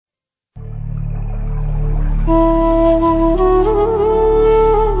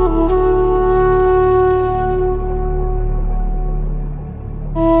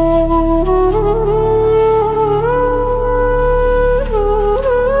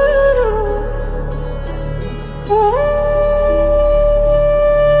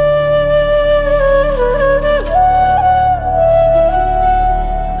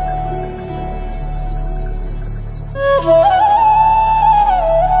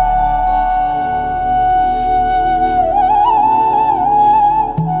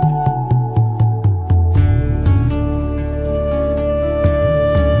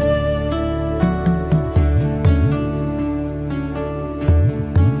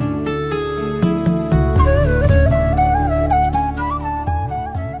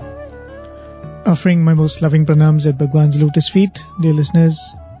Offering my most loving pranams at Bhagwan's lotus feet. Dear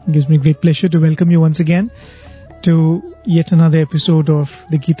listeners, it gives me great pleasure to welcome you once again to yet another episode of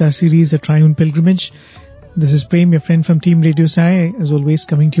the Gita series, A Triune Pilgrimage. This is Prem, your friend from Team Radio Sai, as always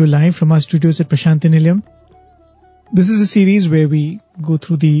coming to you live from our studios at Prashanthi Nilayam. This is a series where we go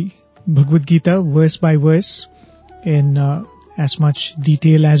through the Bhagavad Gita verse by verse in as much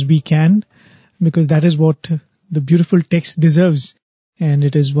detail as we can, because that is what the beautiful text deserves. And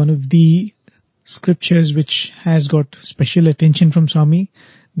it is one of the scriptures which has got special attention from Swami.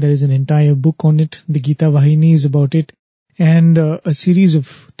 There is an entire book on it. The Gita Vahini is about it. And a series of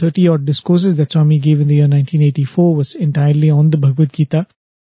 30-odd discourses that Swami gave in the year 1984 was entirely on the Bhagavad Gita.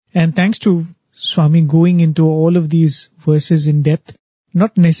 And thanks to Swami going into all of these verses in depth,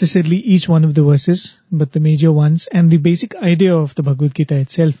 not necessarily each one of the verses, but the major ones, and the basic idea of the Bhagavad Gita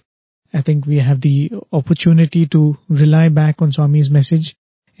itself, I think we have the opportunity to rely back on Swami's message.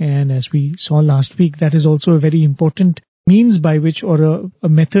 And as we saw last week, that is also a very important means by which, or a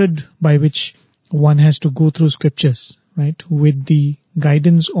method by which one has to go through scriptures, right? With the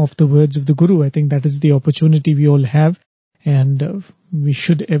guidance of the words of the Guru. I think that is the opportunity we all have, and we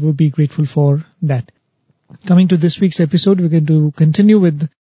should ever be grateful for that. Coming to this week's episode, we're going to continue with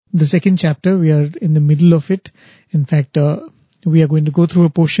the second chapter. We are in the middle of it. In fact, we are going to go through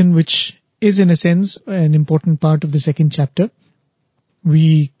a portion which is in a sense an important part of the second chapter.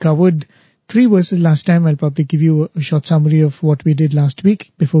 We covered 3 verses last time. I'll probably give you a short summary of what we did last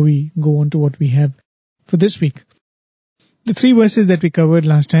week before we go on to what we have for this week. The 3 verses that we covered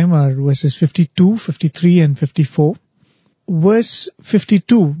last time are verses 52, 53 and 54. Verse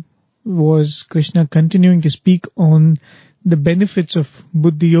 52 was Krishna continuing to speak on the benefits of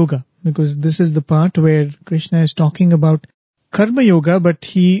Buddhi Yoga, because this is the part where Krishna is talking about Karma Yoga, but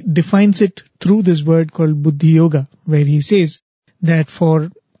he defines it through this word called Buddhi Yoga, where he says that for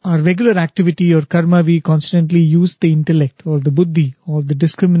our regular activity or karma, we constantly use the intellect or the buddhi or the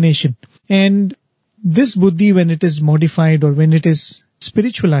discrimination. And this buddhi, when it is modified or when it is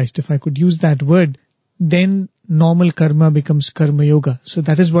spiritualized, if I could use that word, then normal karma becomes karma yoga. So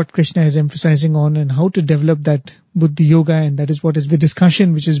that is what Krishna is emphasizing on, and how to develop that Buddhi Yoga. And that is what is the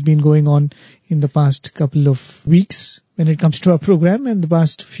discussion which has been going on in the past couple of weeks when it comes to our program, and the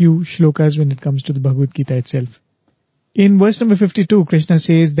past few shlokas when it comes to the Bhagavad Gita itself. In verse number 52, Krishna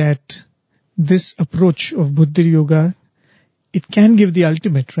says that this approach of Buddhi Yoga, it can give the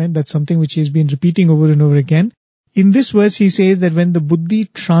ultimate, right? That's something which he's been repeating over and over again. In this verse, he says that when the buddhi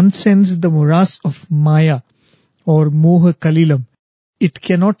transcends the morass of Maya or Moha Kalilam, it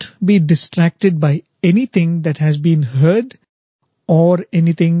cannot be distracted by anything that has been heard or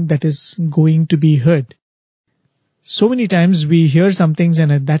anything that is going to be heard. So many times we hear some things and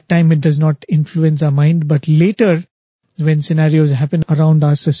at that time it does not influence our mind, but later when scenarios happen around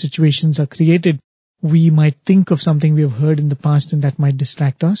us, or situations are created, we might think of something we have heard in the past and that might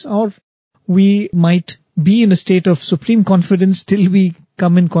distract us, or we might be in a state of supreme confidence till we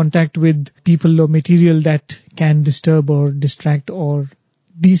come in contact with people or material that can disturb or distract or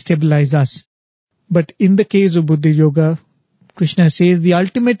destabilize us. But in the case of Buddhi Yoga, Krishna says the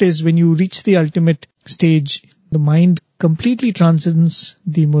ultimate is when you reach the ultimate stage, the mind completely transcends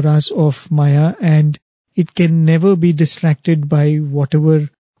the morass of Maya and it can never be distracted by whatever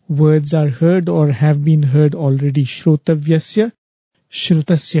words are heard or have been heard already. Shrotavyasya,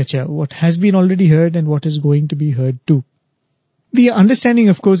 Shrutasya cha. What has been already heard and what is going to be heard too. The understanding,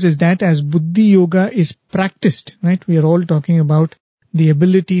 of course, is that as Buddhi Yoga is practiced, right? We are all talking about the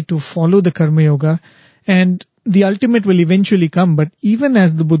ability to follow the Karma Yoga, and the ultimate will eventually come. But even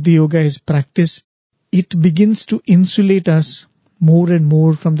as the Buddhi Yoga is practiced, it begins to insulate us more and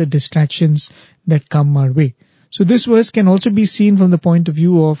more from the distractions that come our way. So this verse can also be seen from the point of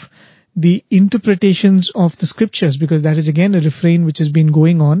view of the interpretations of the scriptures, because that is again a refrain which has been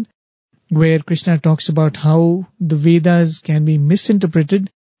going on, where Krishna talks about how the Vedas can be misinterpreted.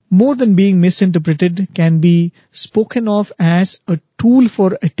 More than being misinterpreted, can be spoken of as a tool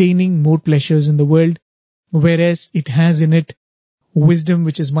for attaining more pleasures in the world, whereas it has in it wisdom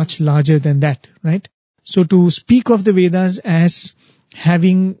which is much larger than that, right? So to speak of the Vedas as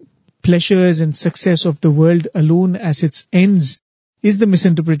having pleasures and success of the world alone as its ends is the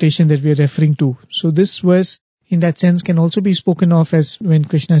misinterpretation that we are referring to. So this verse, in that sense, can also be spoken of as when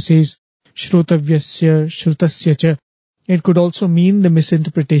Krishna says, Shrotavyasya, Shrutasya cha. It could also mean the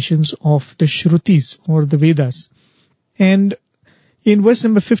misinterpretations of the Shrutis or the Vedas. And in verse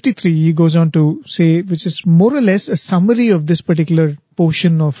number 53, he goes on to say, which is more or less a summary of this particular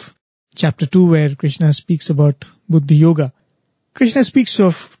portion of chapter 2, where Krishna speaks about Buddhi Yoga. Krishna speaks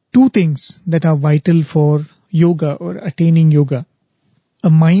of 2 things that are vital for yoga or attaining yoga. a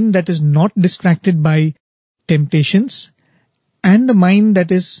mind that is not distracted by temptations, and a mind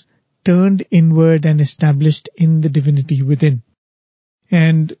that is turned inward and established in the divinity within.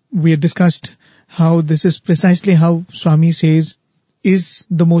 And we have discussed how this is precisely how Swami says is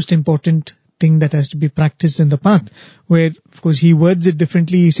the most important thing that has to be practiced in the path, where, of course, he words it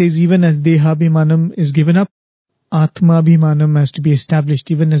differently. He says, even as Dehabhimanam is given up, Atmabhimanam has to be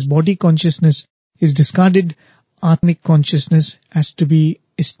established. Even as body consciousness is discarded, Atmic consciousness has to be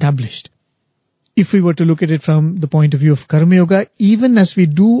established. If we were to look at it from the point of view of Karma Yoga, even as we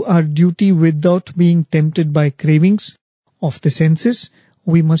do our duty without being tempted by cravings of the senses,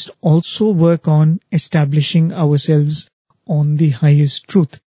 we must also work on establishing ourselves on the highest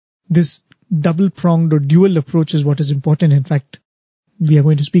truth. This double-pronged or dual approach is what is important. In fact, we are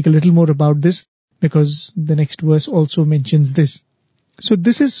going to speak a little more about this because the next verse also mentions this. So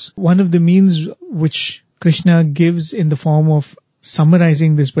this is one of the means which Krishna gives in the form of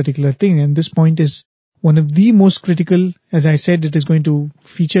summarizing this particular thing. And this point is one of the most critical. As I said, it is going to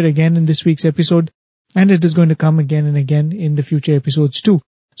feature again in this week's episode, and it is going to come again and again in the future episodes too.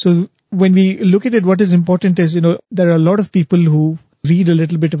 So when we look at it, what is important is, there are a lot of people who read a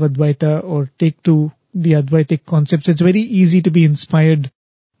little bit of Advaita or take to the Advaitic concepts. It's very easy to be inspired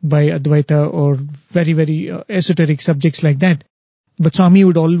by Advaita or very, very esoteric subjects like that. But Swami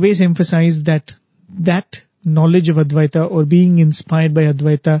would always emphasize that knowledge of Advaita or being inspired by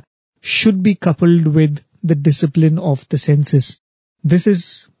Advaita should be coupled with the discipline of the senses. This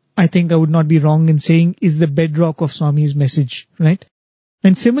is, I think I would not be wrong in saying, is the bedrock of Swami's message, right?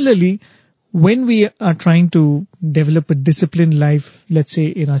 And similarly, when we are trying to develop a disciplined life, let's say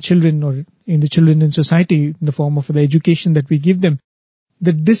in our children or in the children in society, in the form of the education that we give them,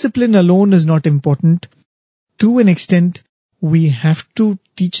 the discipline alone is not important. To an extent, we have to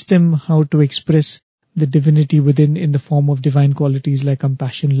teach them how to express the divinity within in the form of divine qualities like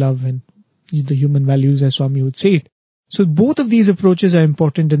compassion, love, and the human values, as Swami would say it. So both of these approaches are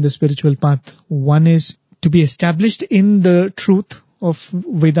important in the spiritual path. One is to be established in the truth of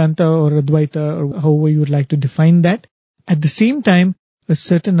Vedanta or Advaita, or however you would like to define that. At the same time, a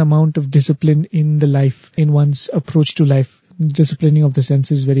certain amount of discipline in the life, in one's approach to life. Disciplining of the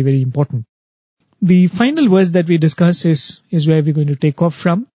senses is very, very important. The final verse that we discuss is where we're going to take off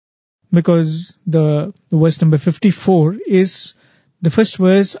from, because the verse number 54 is the first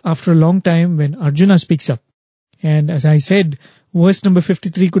verse after a long time when Arjuna speaks up. And as I said, verse number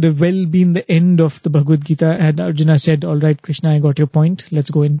 53 could have well been the end of the Bhagavad Gita, and Arjuna said, all right, Krishna, I got your point.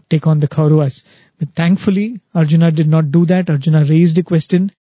 Let's go and take on the Kauravas. But thankfully, Arjuna did not do that. Arjuna raised a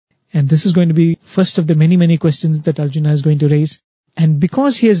question. And this is going to be first of the many, many questions that Arjuna is going to raise. And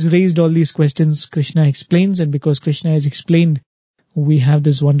because he has raised all these questions, Krishna explains. And because Krishna has explained, we have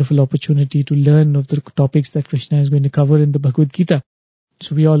this wonderful opportunity to learn of the topics that Krishna is going to cover in the Bhagavad Gita.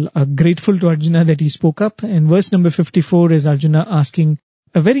 So we all are grateful to Arjuna that he spoke up. And verse number 54 is Arjuna asking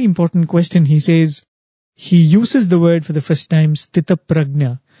a very important question. He says, he uses the word for the first time, Sthita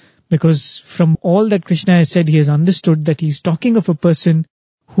Prajna, because from all that Krishna has said, he has understood that he's talking of a person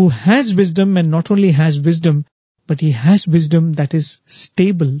who has wisdom, and not only has wisdom, but he has wisdom that is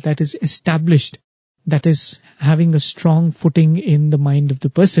stable, that is established, that is having a strong footing in the mind of the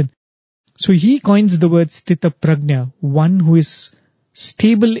person. So he coins the word Sthita Prajna, one who is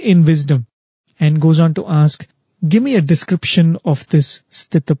stable in wisdom, and goes on to ask, give me a description of this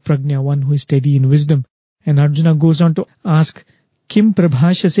Sthita Prajna, one who is steady in wisdom. And Arjuna goes on to ask, Kim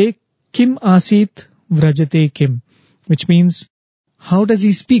Prabhashase, Kim Asit Vrajate Kim, which means, how does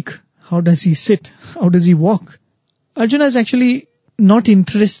he speak? How does he sit? How does he walk? Arjuna is actually not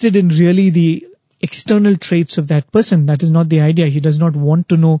interested in really the external traits of that person. That is not the idea. He does not want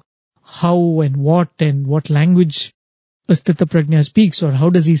to know how and what language a Sthita Prajna speaks, or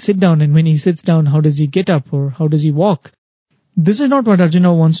how does he sit down, and when he sits down, how does he get up, or how does he walk. This is not what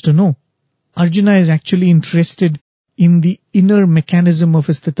Arjuna wants to know. Arjuna is actually interested in the inner mechanism of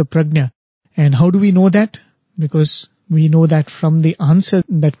a Sthita Prajna. And how do we know that? Because we know that from the answer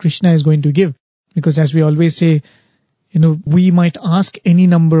that Krishna is going to give. Because as we always say, we might ask any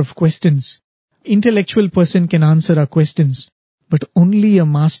number of questions. Intellectual person can answer our questions, but only a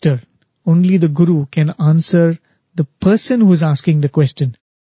master, only the guru can answer the person who is asking the question.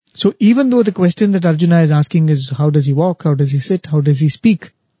 So even though the question that Arjuna is asking is, how does he walk, how does he sit, how does he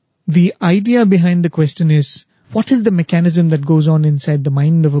speak, the idea behind the question is, what is the mechanism that goes on inside the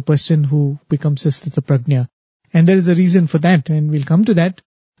mind of a person who becomes a Sthita Prajna? And there is a reason for that, and we'll come to that.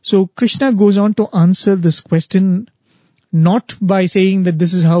 So Krishna goes on to answer this question not by saying that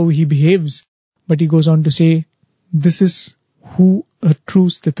this is how he behaves, but he goes on to say, this is who a true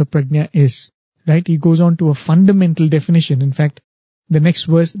Sthita Prajna is. Right? He goes on to a fundamental definition. In fact, The next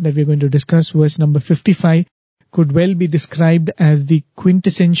verse that we're going to discuss, verse number 55, could well be described as the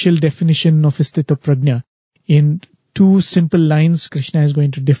quintessential definition of Asthita Prajna. In two simple lines, Krishna is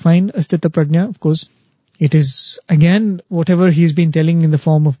going to define Asthita Prajna. Of course, it is, again, whatever he's been telling in the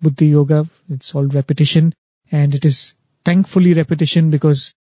form of Buddhi Yoga, it's all repetition. And it is thankfully repetition,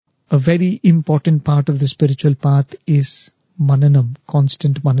 because a very important part of the spiritual path is mananam,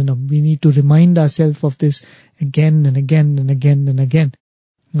 constant mananam. We need to remind ourselves of this again and again and again and again.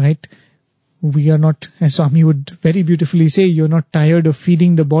 Right? We are not, as Swami would very beautifully say, you're not tired of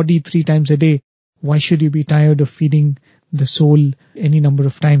feeding the body 3 times a day. Why should you be tired of feeding the soul any number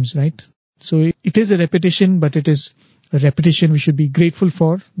of times, right? So it is a repetition, but it is a repetition we should be grateful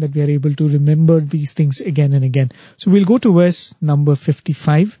for, that we are able to remember these things again and again. So we'll go to verse number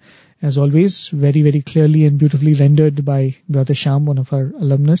 55. As always, very, very clearly and beautifully rendered by Brother Shyam, one of our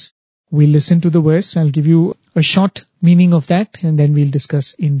alumnus. We'll listen to the verse. I'll give you a short meaning of that, and then we'll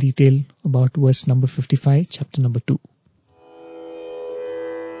discuss in detail about verse number 55, chapter number 2.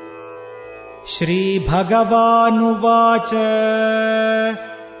 Shri Bhagavanuvacha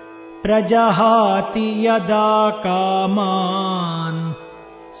Prajahati yada kaman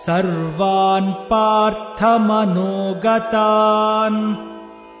sarvan parthamanogataan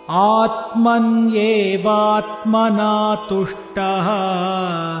Atmanyevatmana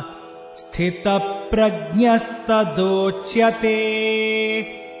tushtaha sthita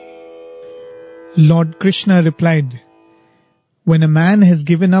prajnastadochyate. Lord Krishna replied, when a man has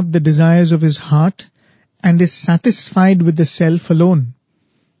given up the desires of his heart and is satisfied with the self alone,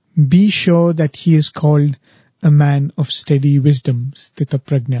 be sure that he is called a man of steady wisdom, Sthita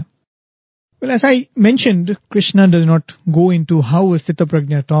Prajna. Well, as I mentioned, Krishna does not go into how Asthita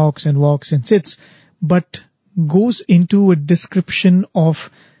Prajna talks and walks and sits, but goes into a description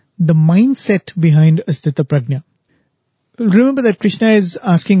of the mindset behind Asthita Prajna. Remember that Krishna is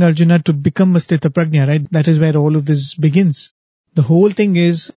asking Arjuna to become Asthita Prajna, right? That is where all of this begins. The whole thing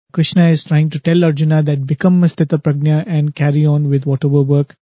is, Krishna is trying to tell Arjuna that become Asthita Prajna and carry on with whatever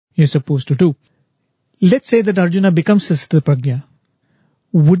work you're supposed to do. Let's say that Arjuna becomes Asthita Prajna.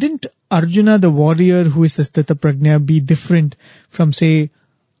 Wouldn't Arjuna, the warrior who is Asthita Prajna, be different from, say,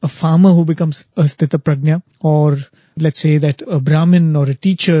 a farmer who becomes Asthita Prajna, or let's say that a Brahmin or a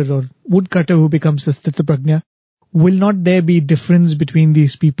teacher or woodcutter who becomes Asthita Prajna? Will not there be difference between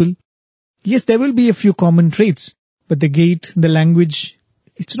these people? Yes, there will be a few common traits, but the gait, the language,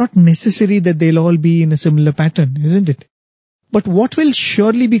 it's not necessary that they'll all be in a similar pattern, isn't it? But what will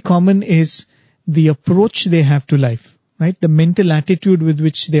surely be common is the approach they have to life, right? The mental attitude with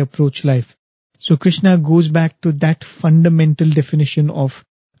which they approach life. So Krishna goes back to that fundamental definition of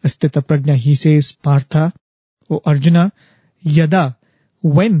Asthita Prajna. He says, Partha, O Arjuna, yada,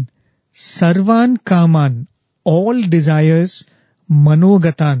 when sarvan kaman, all desires,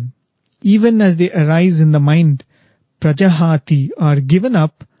 manogatan, even as they arise in the mind, prajahati, are given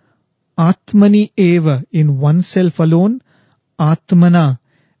up, atmani eva, in oneself alone, atmana,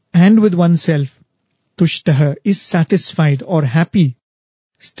 and with oneself, tushtaha, is satisfied or happy,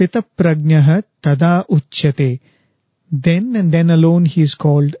 sthita prajnaha tada uchyate, then and then alone he is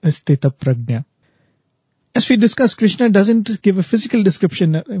called a sthita prajna. As we discussed, Krishna doesn't give a physical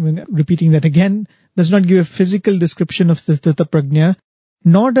description, repeating that again, does not give a physical description of the Sthita Prajna,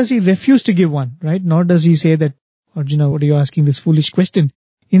 nor does he refuse to give one, right? Nor does he say that, Arjuna, what are you asking this foolish question?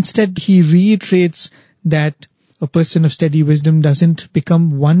 Instead, he reiterates that a person of steady wisdom doesn't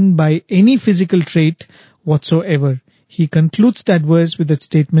become won by any physical trait whatsoever. He concludes that verse with the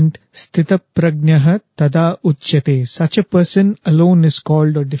statement, Sthita Prajnaha tada uchyate. Such a person alone is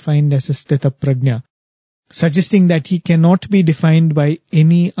called or defined as a Sthita Prajna, suggesting that he cannot be defined by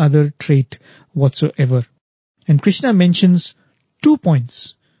any other trait whatsoever. And Krishna mentions 2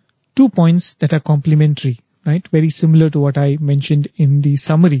 points that are complementary, right? Very similar to what I mentioned in the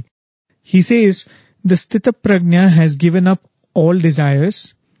summary. He says, the Sthita Prajna has given up all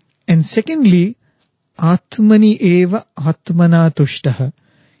desires, and secondly, Atmani eva Atmana tushtaha.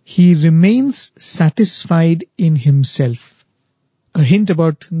 He remains satisfied in himself. A hint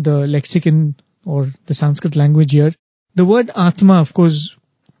about the lexicon or the Sanskrit language here. The word Atma, of course,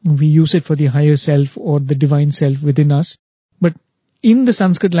 we use it for the higher self or the divine self within us. But in the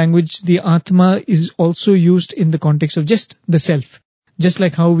Sanskrit language, the Atma is also used in the context of just the self. Just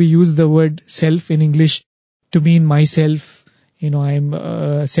like how we use the word self in English to mean myself,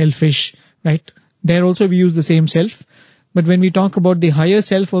 I'm selfish, right? There also we use the same self. But when we talk about the higher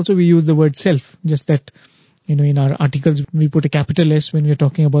self, also we use the word self. Just that, in our articles, we put a capital S when we're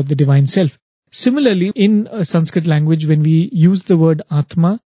talking about the divine self. Similarly, in Sanskrit language, when we use the word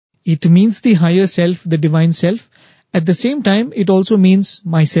Atma, it means the higher self, the divine self, At the same time, it also means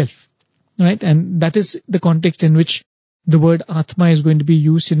myself, right? And that is the context in which the word Atma is going to be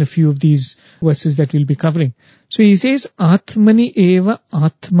used in a few of these verses that we'll be covering. So he says, Atmani eva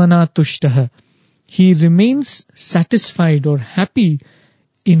Atmana tushtaha. He remains satisfied or happy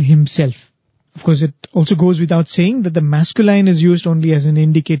in himself. Of course, it also goes without saying that the masculine is used only as an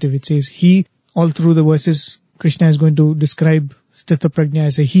indicative. It says he. All through the verses, Krishna is going to describe Sthita Prajna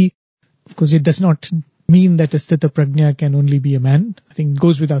as a he. Of course, it does not mean that a Sthita Prajna can only be a man. I think it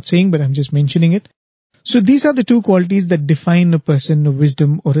goes without saying, but I'm just mentioning it. So these are the two qualities that define a person of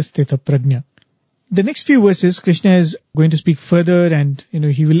wisdom or a Sthita Prajna. The next few verses, Krishna is going to speak further and,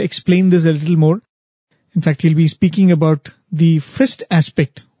 he will explain this a little more. In fact, he'll be speaking about the first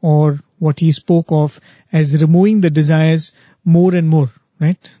aspect, or what he spoke of as removing the desires more and more,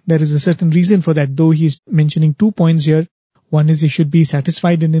 right? There is a certain reason for that, though he's mentioning 2 points here. One is he should be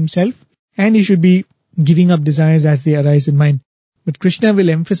satisfied in himself, and he should be giving up desires as they arise in mind. But Krishna will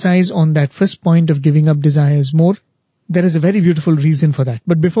emphasize on that first point of giving up desires more. There is a very beautiful reason for that.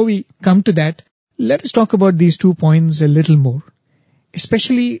 But before we come to that, let us talk about these 2 points a little more.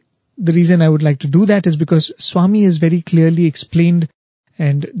 Especially the reason I would like to do that is because Swami has very clearly explained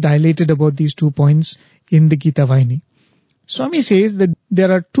and dilated about these 2 points in the Gita Vahini. Swami says that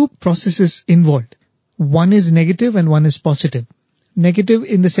there are 2 processes involved. One is negative and one is positive. Negative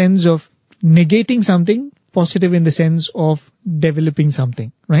in the sense of negating something, positive in the sense of developing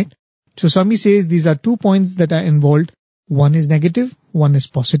something, right? So Swami says these are 2 points that are involved. One is negative, one is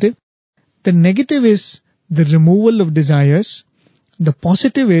positive. The negative is the removal of desires. The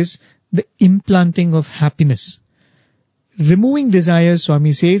positive is the implanting of happiness. Removing desires,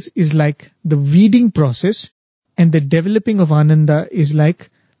 Swami says, is like the weeding process, and the developing of Ananda is like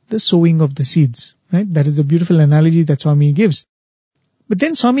the sowing of the seeds, right? That is a beautiful analogy that Swami gives. But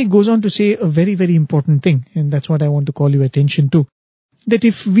then Swami goes on to say a very, very important thing, and that's what I want to call your attention to. That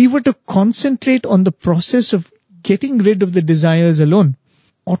if we were to concentrate on the process of getting rid of the desires alone,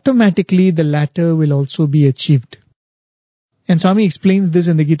 automatically the latter will also be achieved. And Swami explains this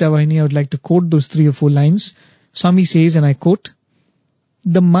in the Gita Vahini. I would like to quote those 3 or 4 lines. Swami says, and I quote,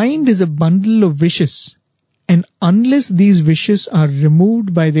 "The mind is a bundle of wishes, and unless these wishes are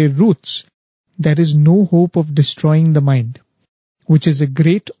removed by their roots, there is no hope of destroying the mind, which is a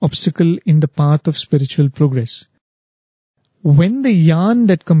great obstacle in the path of spiritual progress. When the yarn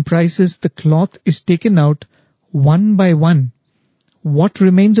that comprises the cloth is taken out one by one, what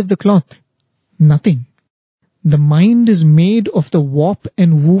remains of the cloth? Nothing. The mind is made of the warp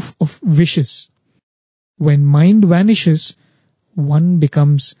and woof of wishes. When mind vanishes, one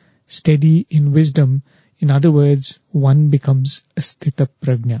becomes steady in wisdom. In other words, one becomes a Sthita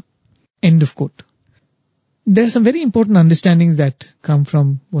Prajna." End of quote. There are some very important understandings that come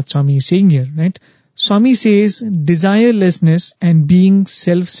from what Swami is saying here, right? Swami says desirelessness and being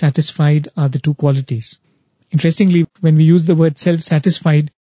self-satisfied are the 2 qualities. Interestingly, when we use the word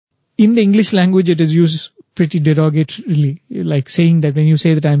self-satisfied, in the English language it is used pretty derogatorily, like saying that when you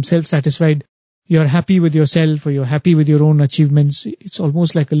say that I'm self-satisfied, you're happy with yourself or you're happy with your own achievements. It's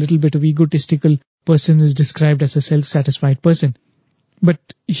almost like a little bit of egotistical person is described as a self-satisfied person. But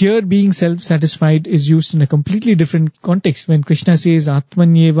here being self-satisfied is used in a completely different context. When Krishna says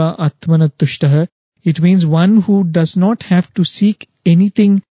Atmanyeva Atmana tushtaha, it means one who does not have to seek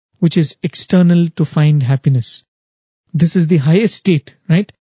anything which is external to find happiness. This is the highest state,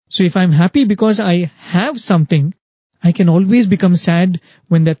 right? So if I'm happy because I have something, I can always become sad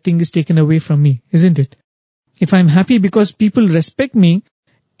when that thing is taken away from me, isn't it? If I'm happy because people respect me,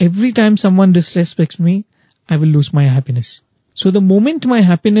 every time someone disrespects me, I will lose my happiness. So the moment my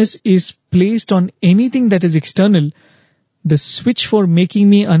happiness is placed on anything that is external, the switch for making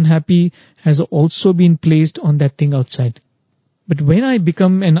me unhappy has also been placed on that thing outside. But when I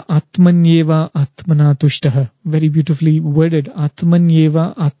become an Atmanyeva Atmana tushtaha, very beautifully worded,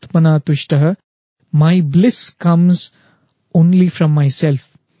 Atmanyeva Atmana tushtaha, my bliss comes only from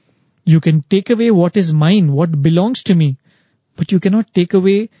myself. You can take away what is mine, what belongs to me, but you cannot take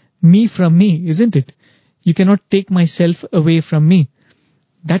away me from me, isn't it? You cannot take myself away from me.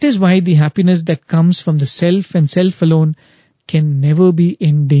 That is why the happiness that comes from the self and self alone can never be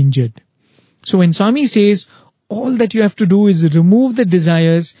endangered. So when Swami says, all that you have to do is remove the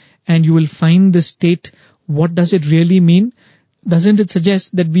desires and you will find the state, what does it really mean? Doesn't it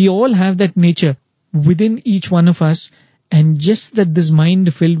suggest that we all have that nature within each one of us, and just that this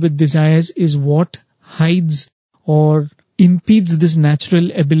mind filled with desires is what hides or impedes this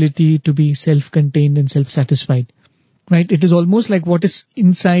natural ability to be self-contained and self-satisfied, right? It is almost like what is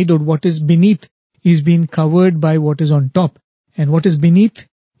inside or what is beneath is being covered by what is on top, and what is beneath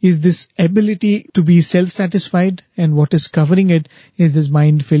is this ability to be self-satisfied, and what is covering it is this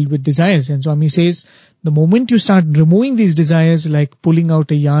mind filled with desires. And Swami says, the moment you start removing these desires, like pulling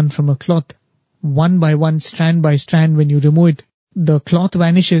out a yarn from a cloth, one by one, strand by strand, when you remove it, the cloth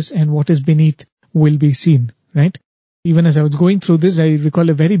vanishes and what is beneath will be seen, right? Even as I was going through this, I recall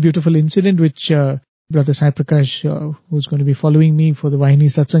a very beautiful incident which Brother Sai Prakash, who's going to be following me for the Vahini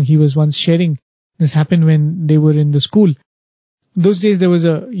Satsang, he was once sharing. This happened when they were in the school. Those days there was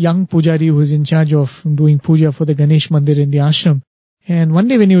a young pujari who was in charge of doing puja for the Ganesh Mandir in the ashram. And one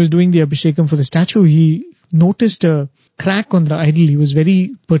day when he was doing the Abhishekam for the statue, he noticed a crack on the idol. He was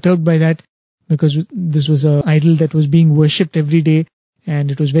very perturbed by that because this was an idol that was being worshipped every day,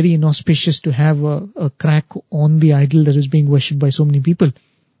 and it was very inauspicious to have a crack on the idol that was being worshipped by so many people.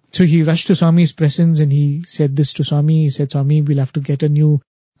 So he rushed to Swami's presence and he said this to Swami. He said, Swami, we'll have to get a new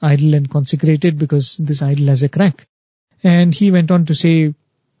idol and consecrate it because this idol has a crack. And he went on to say,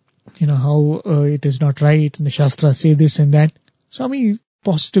 how it is not right, and the Shastras say this and that. Swami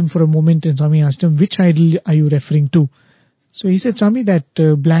paused him for a moment and Swami asked him, which idol are you referring to? So he said, Swami, that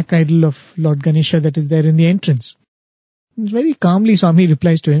black idol of Lord Ganesha that is there in the entrance. Very calmly Swami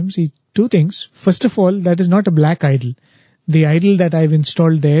replies to him, see, two things. First of all, that is not a black idol. The idol that I've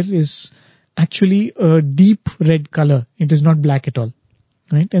installed there is actually a deep red color. It is not black at all.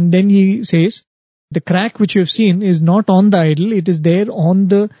 Right? And then he says, the crack which you have seen is not on the idol. It is there on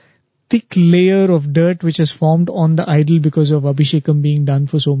the thick layer of dirt which has formed on the idol because of Abhishekam being done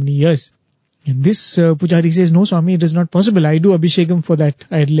for so many years. And this Pujari says, no Swami, it is not possible. I do Abhishekam for that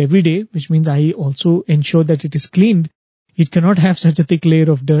idol every day, which means I also ensure that it is cleaned. It cannot have such a thick layer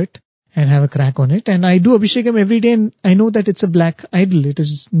of dirt and have a crack on it. And I do Abhishekam every day and I know that it's a black idol. It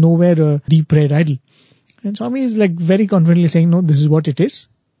is nowhere a deep red idol. And Swami is like very confidently saying, no, this is what it is.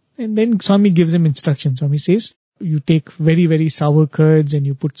 And then Swami gives him instructions. Swami says, you take very, very sour curds and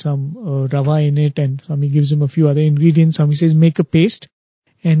you put some rava in it, and Swami gives him a few other ingredients. Swami says, make a paste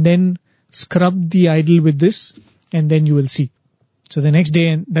and then scrub the idol with this and then you will see. So the next day,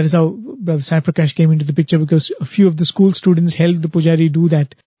 and that is how Brother Sai Prakash came into the picture, because a few of the school students helped the pujari do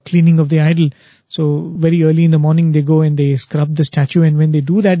that cleaning of the idol. So very early in the morning they go and they scrub the statue, and when they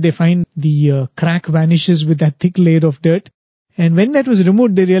do that they find the crack vanishes with that thick layer of dirt. And when that was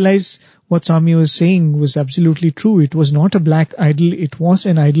removed, they realized what Swami was saying was absolutely true. It was not a black idol, it was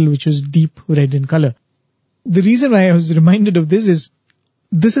an idol which was deep red in color. The reason why I was reminded of this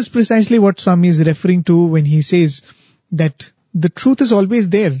is precisely what Swami is referring to when he says that the truth is always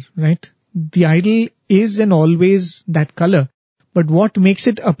there, right? The idol is and always that color. But what makes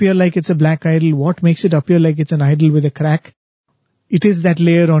it appear like it's a black idol? What makes it appear like it's an idol with a crack? It is that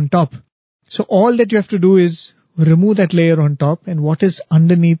layer on top. So all that you have to do is remove that layer on top, and what is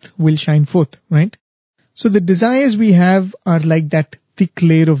underneath will shine forth, right? So the desires we have are like that thick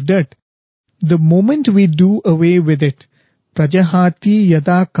layer of dirt. The moment we do away with it, prajahati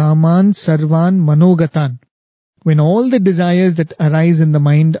yada kaman sarvan manogatan, when all the desires that arise in the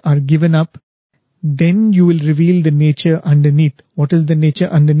mind are given up, then you will reveal the nature underneath. What is the nature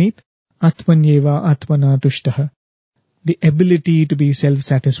underneath? Atmanyeva atmana tushtaha. The ability to be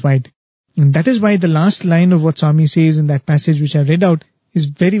self-satisfied. And that is why the last line of what Swami says in that passage which I read out is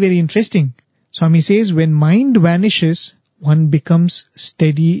very, very interesting. Swami says, when mind vanishes, one becomes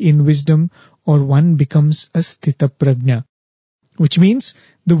steady in wisdom, or one becomes a sthita prajna. Which means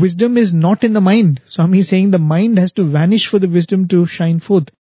the wisdom is not in the mind. Swami is saying the mind has to vanish for the wisdom to shine forth.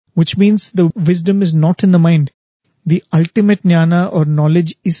 Which means the wisdom is not in the mind. The ultimate jnana or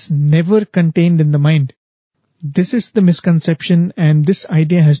knowledge is never contained in the mind. This is the misconception, and this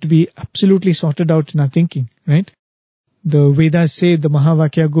idea has to be absolutely sorted out in our thinking, right? The Vedas say, the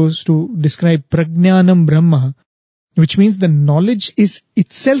Mahavakya goes to describe prajnanam Brahma, which means the knowledge is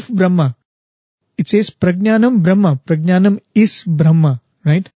itself Brahma. It says prajnanam Brahma. Prajnanam is Brahma,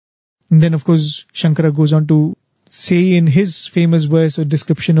 right? And then of course Shankara goes on to say in his famous verse or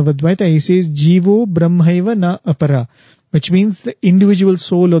description of Advaita, he says, Jivo Brahmaiva na apara, which means the individual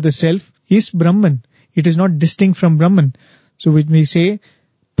soul or the self is Brahman. It is not distinct from Brahman. So when we say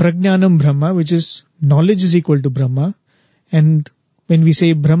prajnanam Brahma, which is knowledge is equal to Brahma, and when we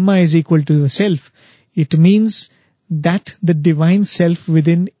say Brahma is equal to the self, it means that the divine self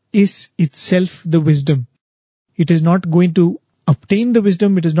within is itself the wisdom. It is not going to obtain the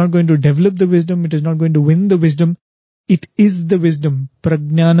wisdom, it is not going to develop the wisdom, it is not going to win the wisdom. It is the wisdom,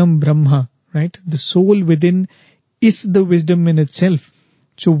 prajnanam Brahma, right? The soul within is the wisdom in itself.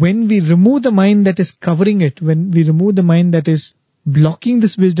 So when we remove the mind that is covering it, when we remove the mind that is blocking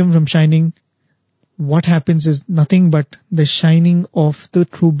this wisdom from shining, what happens is nothing but the shining of the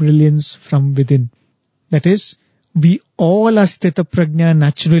true brilliance from within. That is, We all are sthita prajna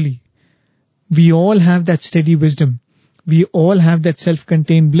naturally. We all have that steady wisdom. We all have that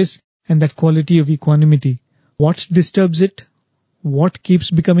self-contained bliss and that quality of equanimity. What disturbs it? What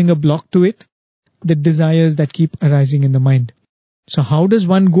keeps becoming a block to it? The desires that keep arising in the mind. So how does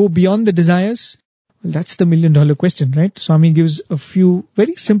one go beyond the desires? Well, that's the million-dollar question, right? Swami gives a few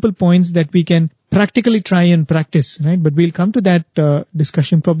very simple points that we can practically try and practice, right? But we'll come to that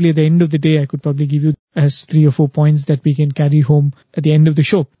discussion probably at the end of the day. I could probably give you as 3 or 4 points that we can carry home at the end of the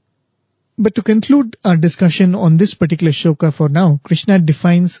show. But to conclude our discussion on this particular shloka for now, Krishna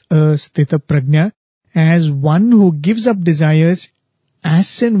defines a sthita prajna as one who gives up desires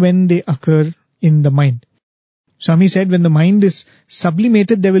as and when they occur in the mind. Swami said when the mind is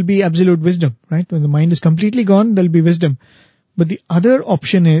sublimated, there will be absolute wisdom, right? When the mind is completely gone, there will be wisdom. But the other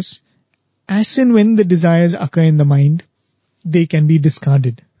option is, as and when the desires occur in the mind, they can be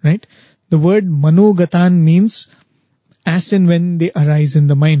discarded, right? The word manogatan means as and when they arise in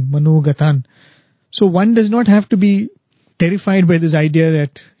the mind, manogatan. So one does not have to be terrified by this idea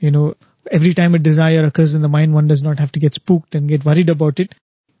that, every time a desire occurs in the mind, one does not have to get spooked and get worried about it.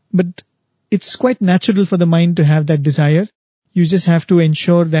 But it's quite natural for the mind to have that desire. You just have to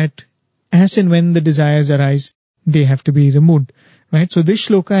ensure that as and when the desires arise, they have to be removed, right? So this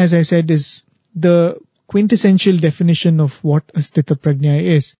shloka, as I said, is the quintessential definition of what a sthita prajna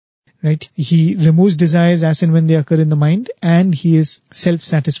is, right? He removes desires as and when they occur in the mind, and he is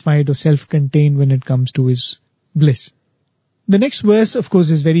self-satisfied or self-contained when it comes to his bliss. The next verse, of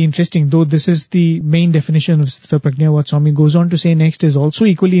course, is very interesting, though this is the main definition of sthita prajna. What Swami goes on to say next is also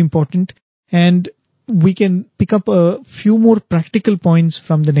equally important, and we can pick up a few more practical points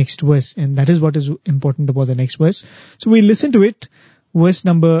from the next verse, and that is what is important about the next verse. So we listen to it, verse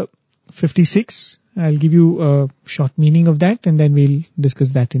number 56. I'll give you a short meaning of that, and then we'll discuss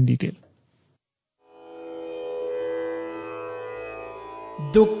that in detail.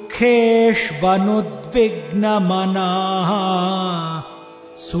 Dukkeshvanudvignamanaha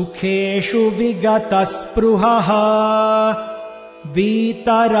Sukheshu vigataspruhaha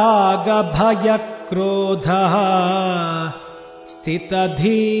Vitaraga bhayakrodhaha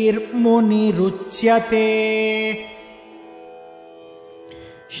Sthitadhir muniruchyate.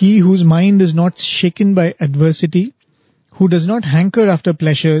 He whose mind is not shaken by adversity, who does not hanker after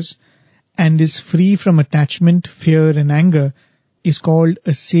pleasures, and is free from attachment, fear and anger, is called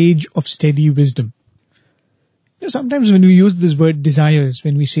a sage of steady wisdom. Sometimes when we use this word desires,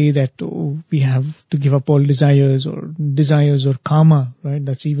 when we say that we have to give up all desires or karma, right?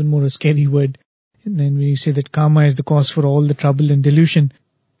 That's even more a scary word. And then we say that karma is the cause for all the trouble and delusion.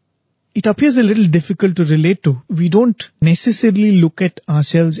 It appears a little difficult to relate to. We don't necessarily look at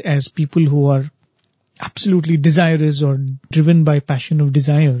ourselves as people who are absolutely desirous or driven by passion of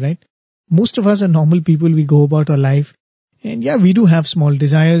desire, right? Most of us are normal people. We go about our life. And yeah, we do have small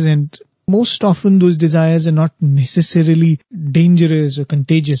desires, and most often those desires are not necessarily dangerous or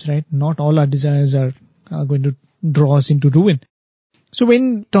contagious, right? Not all our desires are going to draw us into ruin. So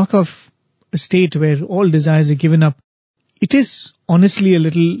when we talk of a state where all desires are given up, it is honestly a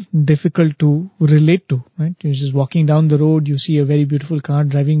little difficult to relate to, right? You're just walking down the road, you see a very beautiful car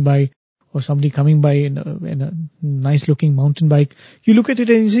driving by, or somebody coming by in a nice looking mountain bike. You look at it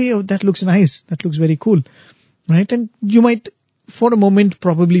and you say, oh, that looks nice. That looks very cool, right? And you might, for a moment,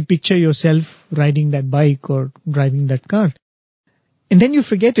 probably picture yourself riding that bike or driving that car. And then you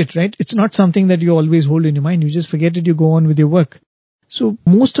forget it, right? It's not something that you always hold in your mind. You just forget it, you go on with your work. So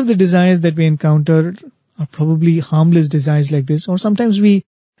most of the desires that we encounter are probably harmless desires like this, or sometimes we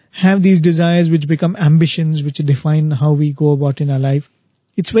have these desires which become ambitions, which define how we go about in our life.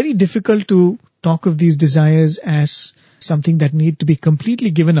 It's very difficult to talk of these desires as something that need to be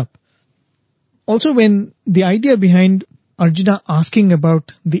completely given up. Also, when the idea behind Arjuna asking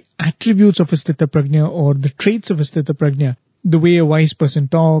about the attributes of a sthita prajna or the traits of a sthita prajna, the way a wise person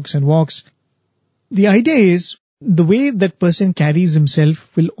talks and walks, the idea is the way that person carries himself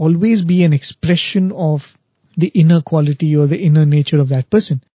will always be an expression of the inner quality or the inner nature of that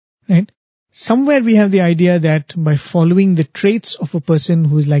person, right? Somewhere we have the idea that by following the traits of a person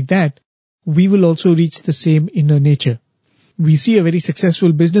who is like that, we will also reach the same inner nature. We see a very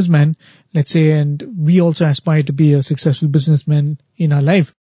successful businessman, let's say, and we also aspire to be a successful businessman in our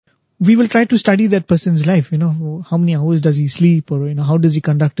life. We will try to study that person's life, how many hours does he sleep, or, how does he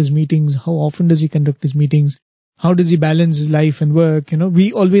conduct his meetings, how often does he conduct his meetings, how does he balance his life and work,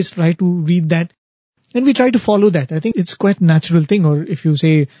 we always try to read that and we try to follow that. I think it's quite a natural thing. Or if you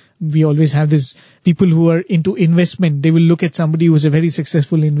say, we always have this people who are into investment, they will look at somebody who is a very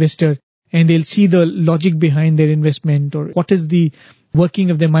successful investor and they'll see the logic behind their investment, or what is the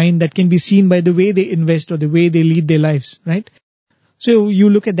working of their mind that can be seen by the way they invest or the way they lead their lives, right? So you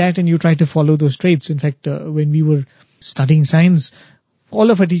look at that and you try to follow those traits. In fact, when we were studying science,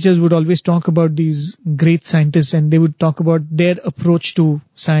 all of our teachers would always talk about these great scientists, and they would talk about their approach to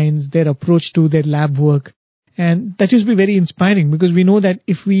science, their approach to their lab work. And that used to be very inspiring, because we know that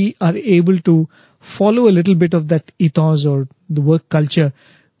if we are able to follow a little bit of that ethos or the work culture,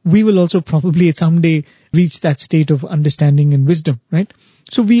 we will also probably someday reach that state of understanding and wisdom, right?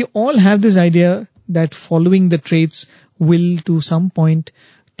 So we all have this idea that following the traits will to some point,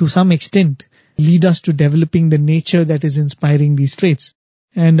 to some extent, lead us to developing the nature that is inspiring these traits.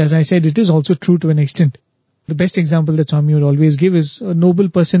 And as I said, it is also true to an extent. The best example that Swami would always give is a noble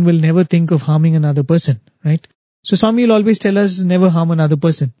person will never think of harming another person, right? So Swami will always tell us never harm another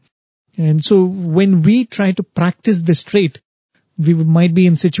person. And so when we try to practice this trait, we might be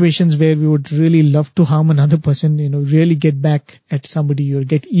in situations where we would really love to harm another person, really get back at somebody or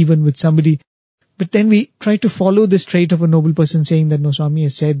get even with somebody. But then we try to follow this trait of a noble person, saying that no, Swami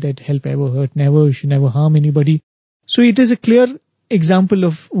has said that help ever hurt never, you should never harm anybody. So it is a clear example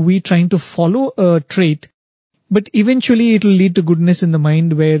of we trying to follow a trait, but eventually it will lead to goodness in the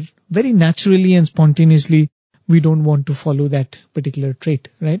mind, where very naturally and spontaneously we don't want to follow that particular trait,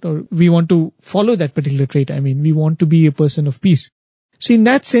 right? Or we want to follow that particular trait. I mean, we want to be a person of peace. So in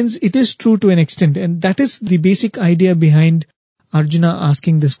that sense, it is true to an extent. And that is the basic idea behind Arjuna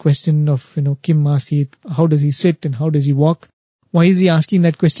asking this question of, Kim Masi, how does he sit and how does he walk? Why is he asking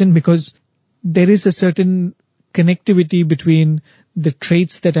that question? Because there is a certain connectivity between the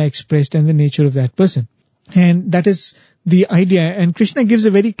traits that are expressed and the nature of that person. And that is the idea. And Krishna gives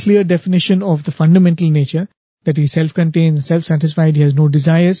a very clear definition of the fundamental nature, that he is self-contained, self-satisfied, he has no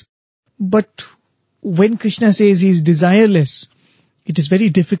desires. But when Krishna says he is desireless, it is very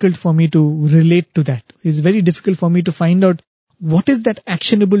difficult for me to relate to that. It is very difficult for me to find out what is that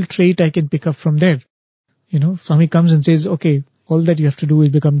actionable trait I can pick up from there. Swami comes and says, okay, all that you have to do is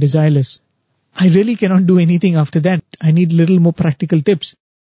become desireless. I really cannot do anything after that. I need little more practical tips.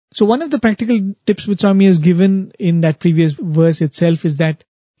 So one of the practical tips which Swami has given in that previous verse itself is that,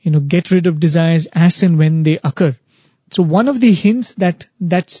 get rid of desires as and when they occur. So one of the hints that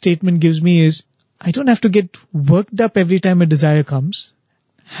that statement gives me is, I don't have to get worked up every time a desire comes.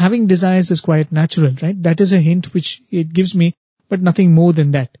 Having desires is quite natural, right? That is a hint which it gives me, but nothing more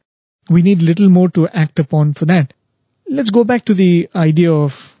than that. We need little more to act upon for that. Let's go back to the idea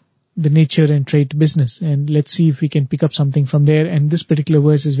of the nature and trait business, and let's see if we can pick up something from there. And this particular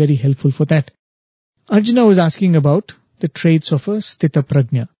verse is very helpful for that. Arjuna was asking about the traits of a Sthita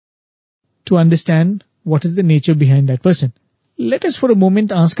Prajna, to understand what is the nature behind that person. Let us for a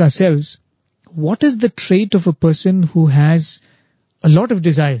moment ask ourselves, what is the trait of a person who has a lot of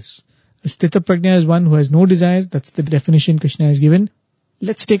desires? A Sthita Prajna is one who has no desires. That's the definition Krishna has given.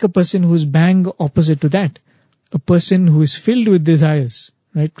 Let's take a person who is bang opposite to that. A person who is filled with desires,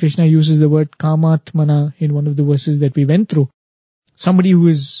 right? Krishna uses the word kamatmana in one of the verses that we went through. Somebody who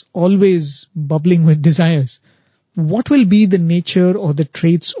is always bubbling with desires. What will be the nature or the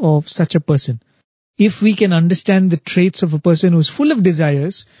traits of such a person? If we can understand the traits of a person who is full of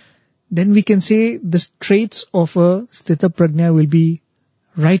desires, then we can say the traits of a Sthita Prajna will be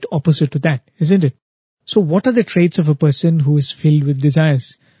right opposite to that, isn't it? So what are the traits of a person who is filled with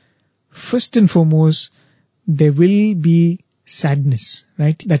desires? First and foremost, there will be sadness,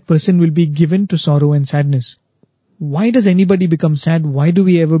 right? That person will be given to sorrow and sadness. Why does anybody become sad? Why do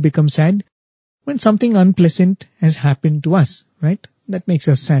we ever become sad? When something unpleasant has happened to us, right? That makes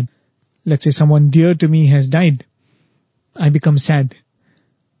us sad. Let's say someone dear to me has died. I become sad.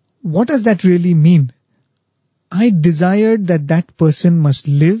 What does that really mean? I desired that that person must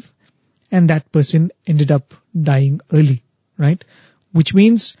live, and that person ended up dying early, right? Which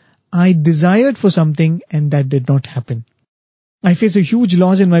means I desired for something and that did not happen. I face a huge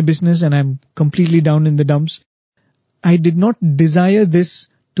loss in my business and I'm completely down in the dumps. I did not desire this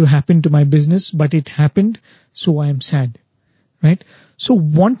to happen to my business, but it happened, so I am sad, right? So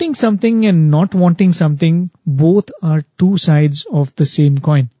wanting something and not wanting something, both are two sides of the same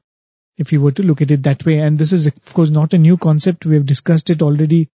coin, if you were to look at it that way. And this is, of course, not a new concept. We have discussed it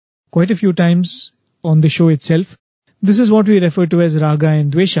already quite a few times on the show itself. This is what we refer to as raga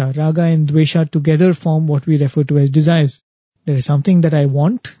and dvesha. Raga and dvesha together form what we refer to as desires. There is something that I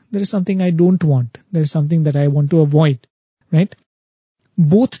want. There is something I don't want. There is something that I want to avoid, right?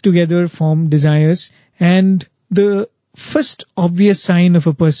 Both together form desires. And the first obvious sign of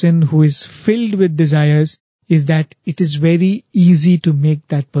a person who is filled with desires is that it is very easy to make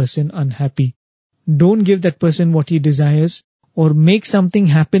that person unhappy. Don't give that person what he desires, or make something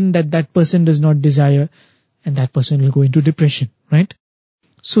happen that that person does not desire, and that person will go into depression, right?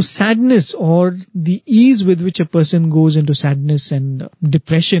 So sadness, or the ease with which a person goes into sadness and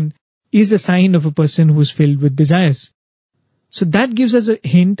depression, is a sign of a person who is filled with desires. So that gives us a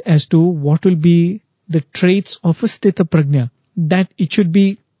hint as to what will be the traits of a sthita prajna, that it should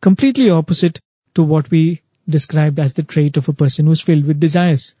be completely opposite to what we described as the trait of a person who is filled with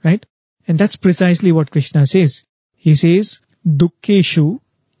desires, right? And that's precisely what Krishna says. He says, Dukkeshu,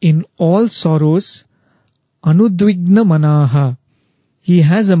 in all sorrows, anudvigna manaha. He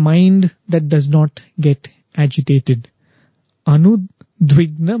has a mind that does not get agitated.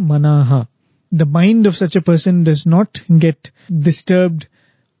 Anudvigna manaha. The mind of such a person does not get disturbed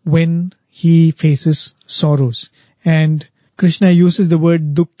when he faces sorrows. And Krishna uses the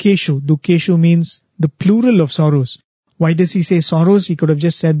word dukkeshu. Dukkeshu means the plural of sorrows. Why does he say sorrows? He could have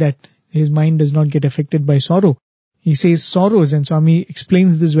just said that his mind does not get affected by sorrow. He says sorrows, and Swami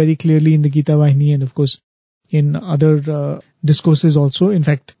explains this very clearly in the Gita Vahini and of course in other discourses also. In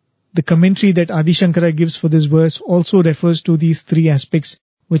fact, the commentary that Adi Shankara gives for this verse also refers to these three aspects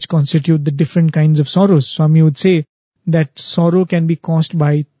which constitute the different kinds of sorrows. Swami would say that sorrow can be caused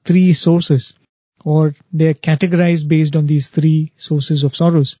by three sources, or they are categorized based on these three sources of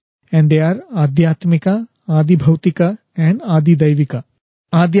sorrows. And they are Adhyatmika, Adibhautika and Adidaivika.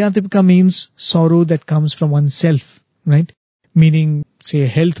 Adhyatmika means sorrow that comes from oneself, right? Meaning, say, a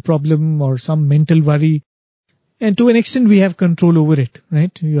health problem or some mental worry. And to an extent, we have control over it,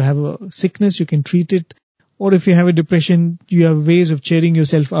 right? You have a sickness, you can treat it. Or if you have a depression, you have ways of cheering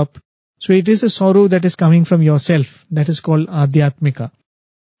yourself up. So it is a sorrow that is coming from yourself. That is called Adhyatmika.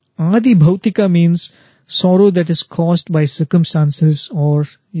 Adibhautika means sorrow that is caused by circumstances or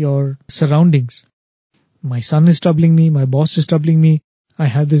your surroundings. My son is troubling me, my boss is troubling me, I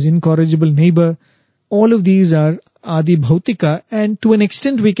have this incorrigible neighbor. All of these are Adibhautika, and to an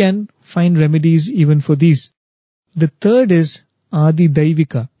extent we can find remedies even for these. The third is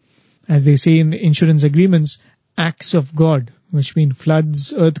Adidaivika. As they say in the insurance agreements, acts of God, which mean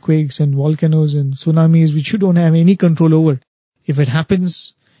floods, earthquakes and volcanoes and tsunamis, which you don't have any control over. If it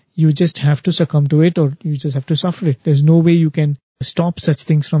happens, you just have to succumb to it, or you just have to suffer it. There's no way you can stop such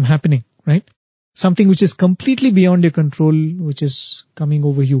things from happening, right? Something which is completely beyond your control, which is coming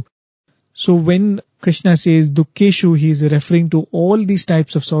over you. So when Krishna says Dukkeshu, he is referring to all these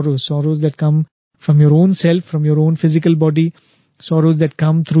types of sorrows. Sorrows that come from your own self, from your own physical body. Sorrows that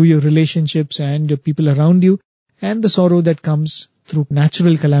come through your relationships and your people around you. And the sorrow that comes through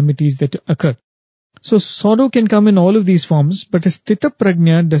natural calamities that occur. So sorrow can come in all of these forms, but a sthita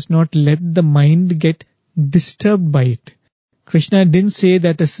prajna does not let the mind get disturbed by it. Krishna didn't say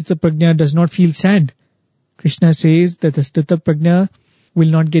that a sthita prajna does not feel sad. Krishna says that a sthita prajna will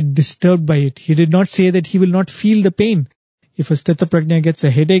not get disturbed by it. He did not say that he will not feel the pain. If a sthita prajna gets a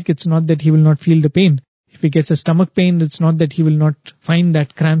headache, it's not that he will not feel the pain. If he gets a stomach pain, it's not that he will not find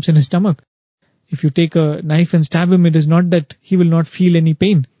that cramps in his stomach. If you take a knife and stab him, it is not that he will not feel any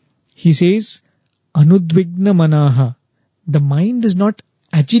pain. He says, Anudvigna manaha. The mind is not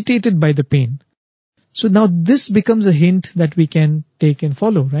agitated by the pain. So now this becomes a hint that we can take and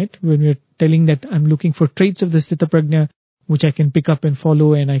follow, right? When we're telling that I'm looking for traits of the sthita prajna, which I can pick up and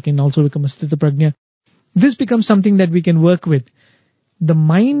follow, and I can also become a sthita prajna. This becomes something that we can work with. The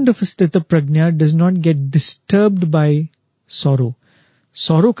mind of a sthita prajna does not get disturbed by sorrow.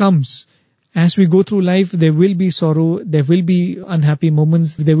 Sorrow comes. As we go through life, there will be sorrow, there will be unhappy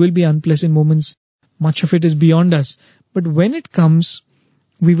moments, there will be unpleasant moments. Much of it is beyond us. But when it comes,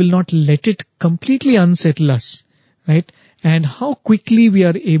 we will not let it completely unsettle us, right? And how quickly we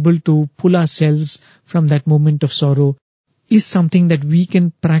are able to pull ourselves from that moment of sorrow is something that we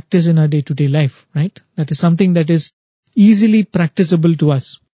can practice in our day-to-day life, right? That is something that is easily practicable to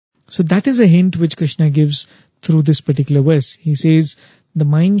us. So that is a hint which Krishna gives through this particular verse. He says, the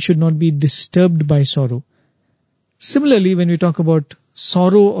mind should not be disturbed by sorrow. Similarly, when we talk about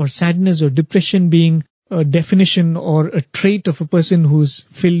sorrow or sadness or depression being a definition or a trait of a person who's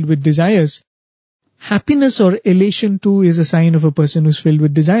filled with desires, happiness or elation too is a sign of a person who's filled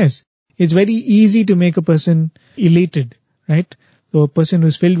with desires. It's very easy to make a person elated, right? So a person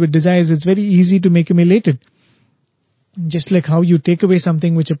who's filled with desires, it's very easy to make him elated. Just like how you take away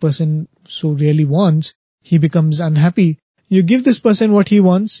something which a person so really wants, he becomes unhappy. You give this person what he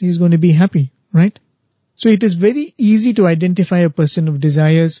wants, he's going to be happy, right? So it is very easy to identify a person of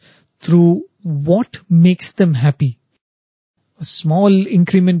desires through what makes them happy. A small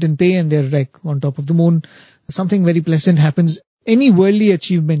increment in pay and they're like on top of the moon. Something very pleasant happens. Any worldly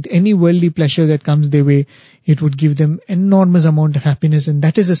achievement, any worldly pleasure that comes their way, it would give them enormous amount of happiness, and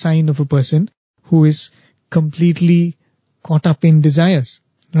that is a sign of a person who is completely caught up in desires,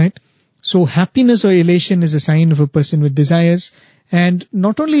 right? So happiness or elation is a sign of a person with desires. And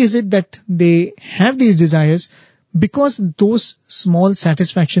not only is it that they have these desires, because those small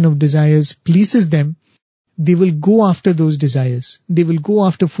satisfaction of desires pleases them, they will go after those desires. They will go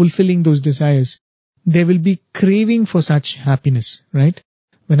after fulfilling those desires. They will be craving for such happiness, right?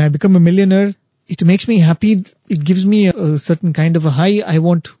 When I become a millionaire, it makes me happy. It gives me a certain kind of a high. I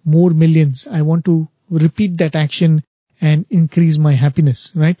want more millions. I want to repeat that action and increase my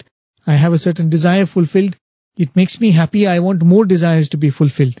happiness, right? I have a certain desire fulfilled. It makes me happy. I want more desires to be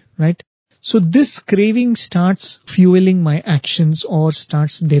fulfilled, right? So this craving starts fueling my actions or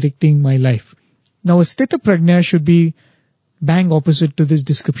starts directing my life. Now, a sthita prajna should be bang opposite to this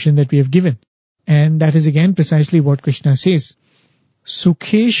description that we have given. And that is again precisely what Krishna says.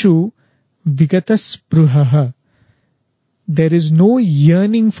 Sukheshu vigatas pruhaha. There is no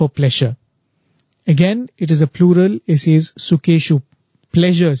yearning for pleasure. Again, it is a plural. It says sukheshu,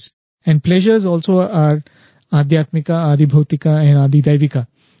 pleasures. And pleasures also are adhyatmika, adibhautika and adidaivika.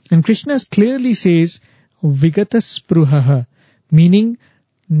 And Krishna clearly says vigatas pruhaha, meaning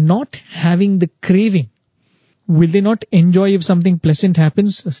not having the craving. Will they not enjoy if something pleasant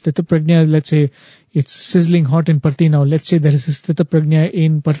happens? Sthita prajna, let's say it's sizzling hot in Parthi now. Let's say there is a sthita prajna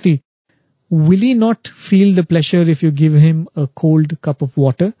in Parthi. Will he not feel the pleasure if you give him a cold cup of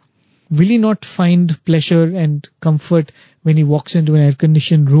water? Will he not find pleasure and comfort when he walks into an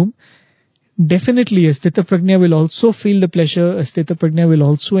air-conditioned room? Definitely, a sthita prajna will also feel the pleasure. A sthita prajna will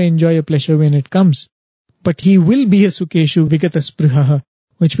also enjoy a pleasure when it comes. But he will be a sukheshu vigatas pruhaha,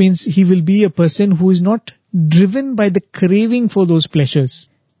 which means he will be a person who is not driven by the craving for those pleasures.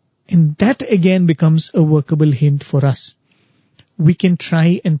 And that again becomes a workable hint for us. We can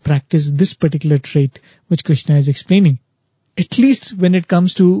try and practice this particular trait which Krishna is explaining. At least when it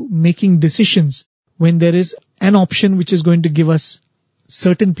comes to making decisions, when there is an option which is going to give us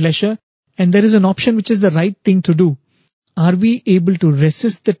certain pleasure, and there is an option which is the right thing to do, are we able to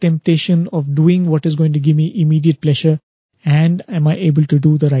resist the temptation of doing what is going to give me immediate pleasure, and am I able to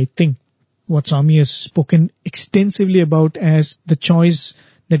do the right thing? What Swami has spoken extensively about as the choice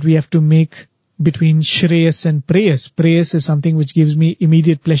that we have to make between Shreyas and Preyas. Preyas is something which gives me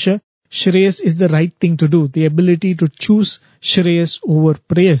immediate pleasure. Shreyas is the right thing to do, the ability to choose Shreyas over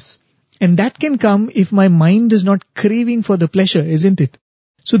Preyas. And that can come if my mind is not craving for the pleasure, isn't it?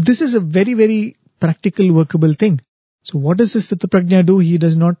 So this is a very, very practical, workable thing. So what does this sthita prajna do? He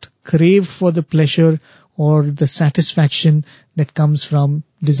does not crave for the pleasure or the satisfaction that comes from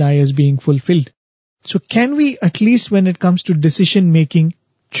desires being fulfilled. So can we, at least when it comes to decision making,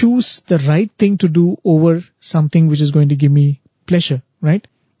 choose the right thing to do over something which is going to give me pleasure, right?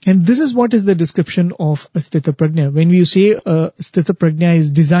 And this is what is the description of a sthita prajna. When we say a sthita prajna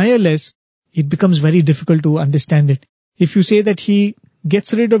is desireless, it becomes very difficult to understand it. If you say that he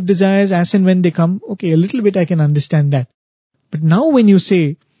gets rid of desires as and when they come, okay, a little bit I can understand that. But now when you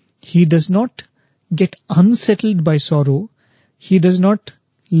say he does not get unsettled by sorrow, he does not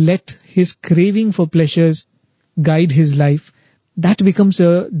let his craving for pleasures guide his life, that becomes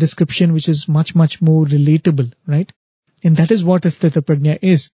a description which is much, much more relatable, right? And that is what a sthita prajna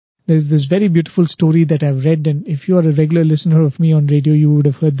is. There is this very beautiful story that I've read, and if you are a regular listener of me on radio, you would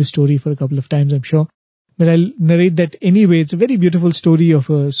have heard the story for a couple of times, I'm sure. But I'll narrate that anyway. It's a very beautiful story of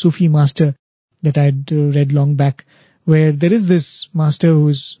a Sufi master that I'd read long back, where there is this master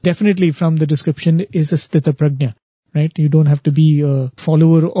who's definitely, from the description, is a sthita prajna, right? You don't have to be a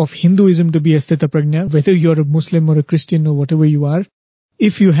follower of Hinduism to be a sthita prajna, whether you're a Muslim or a Christian or whatever you are.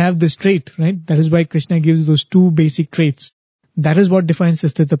 If you have this trait, right? That is why Krishna gives those two basic traits. That is what defines the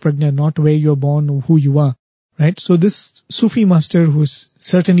sthita prajna, not where you're born or who you are, right? So this Sufi master, who's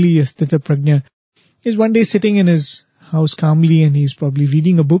certainly a sthita prajna, is one day sitting in his house calmly, and he's probably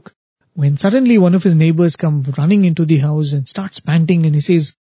reading a book, when suddenly one of his neighbors come running into the house and starts panting, and he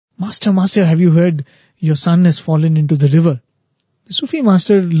says, Master, have you heard your son has fallen into the river? The Sufi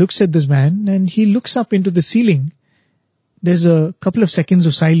master looks at this man, and he looks up into the ceiling. There's a couple of seconds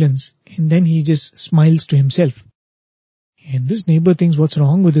of silence, and then he just smiles to himself. And this neighbor thinks, what's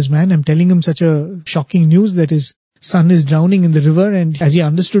wrong with this man? I'm telling him such a shocking news that his son is drowning in the river, and has he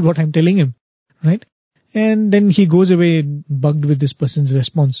understood what I'm telling him? Right? And then he goes away bugged with this person's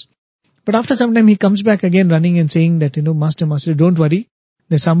response. But after some time, he comes back again running and saying that, Master, don't worry.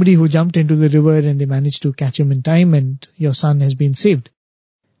 There's somebody who jumped into the river and they managed to catch him in time, and your son has been saved.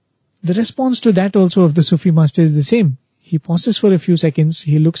 The response to that also of the Sufi master is the same. He pauses for a few seconds,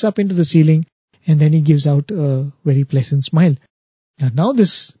 he looks up into the ceiling, and then he gives out a very pleasant smile. Now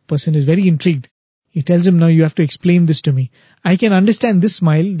this person is very intrigued. He tells him, now you have to explain this to me. I can understand this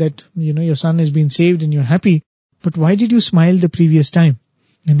smile that, your son has been saved and you're happy, but why did you smile the previous time?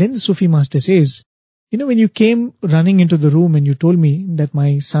 And then the Sufi master says, when you came running into the room and you told me that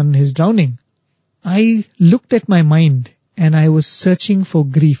my son is drowning, I looked at my mind and I was searching for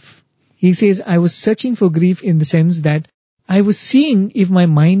grief. He says, I was searching for grief in the sense that I was seeing if my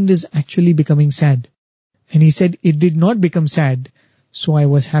mind is actually becoming sad. And he said, it did not become sad, so I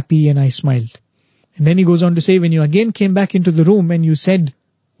was happy and I smiled. And then he goes on to say, when you again came back into the room and you said,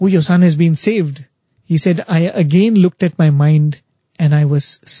 oh, your son has been saved. He said, I again looked at my mind and I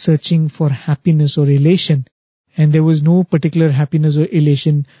was searching for happiness or elation. And there was no particular happiness or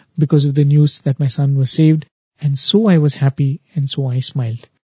elation because of the news that my son was saved. And so I was happy and so I smiled.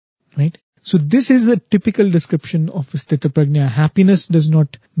 Right? So this is the typical description of Sthitaprajna. Happiness does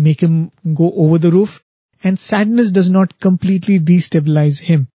not make him go over the roof, and sadness does not completely destabilize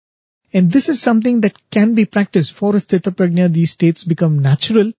him. And this is something that can be practiced. For Sthitaprajna, these states become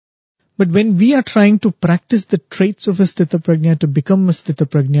natural. But when we are trying to practice the traits of a Sthitaprajna to become a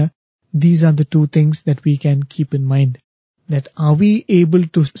Sthitaprajna, these are the two things that we can keep in mind. That are we able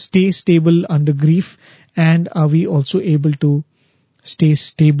to stay stable under grief, and are we also able to stay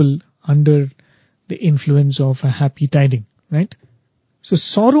stable under the influence of a happy tiding, right? So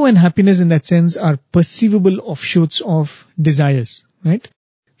sorrow and happiness in that sense are perceivable offshoots of desires, right?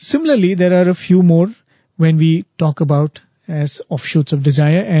 Similarly, there are a few more when we talk about as offshoots of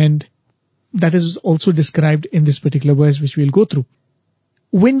desire, and that is also described in this particular verse which we'll go through.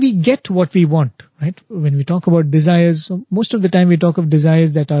 When we get what we want, right? When we talk about desires, most of the time we talk of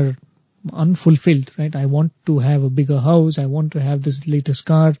desires that are unfulfilled, right? I want to have a bigger house. I want to have this latest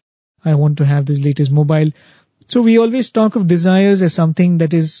car. I want to have this latest mobile. So we always talk of desires as something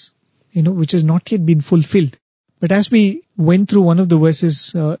that is, which has not yet been fulfilled. But as we went through one of the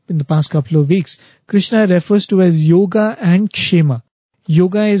verses in the past couple of weeks, Krishna refers to as yoga and kshema.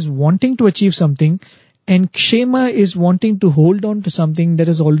 Yoga is wanting to achieve something, and kshema is wanting to hold on to something that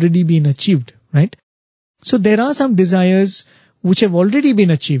has already been achieved, right? So there are some desires which have already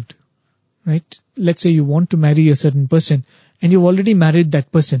been achieved, right? Let's say you want to marry a certain person and you've already married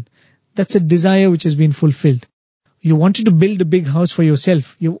that person. That's a desire which has been fulfilled. You wanted to build a big house for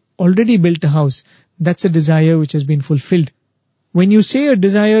yourself. You've already built a house. That's a desire which has been fulfilled. When you say a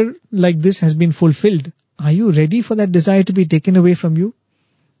desire like this has been fulfilled, are you ready for that desire to be taken away from you?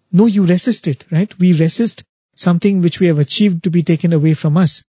 No, you resist it, right? We resist something which we have achieved to be taken away from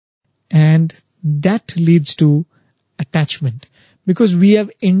us. And that leads to attachment. Because we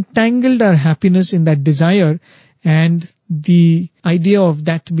have entangled our happiness in that desire, and the idea of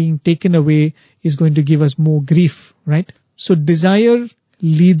that being taken away is going to give us more grief, right? So desire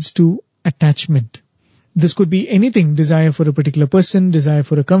leads to attachment. This could be anything, desire for a particular person, desire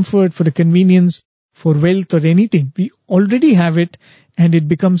for a comfort, for a convenience, for wealth or anything. We already have it, and it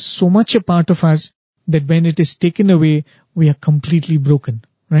becomes so much a part of us that when it is taken away, we are completely broken,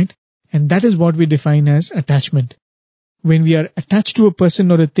 right? And that is what we define as attachment. When we are attached to a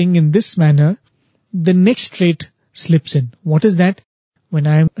person or a thing in this manner, the next trait slips in. What is that? When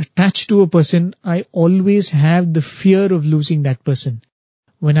I am attached to a person, I always have the fear of losing that person.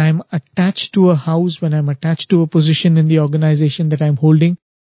 When I am attached to a house, when I am attached to a position in the organization that I am holding,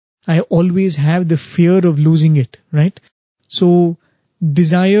 I always have the fear of losing it, right? So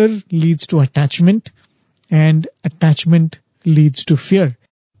desire leads to attachment, and attachment leads to fear.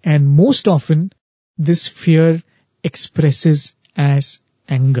 And most often, this fear expresses as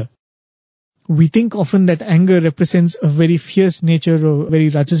anger. We think often that anger represents a very fierce nature or a very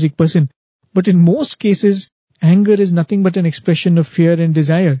rajasic person. But in most cases, anger is nothing but an expression of fear and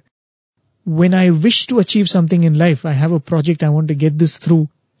desire. When I wish to achieve something in life, I have a project, I want to get this through.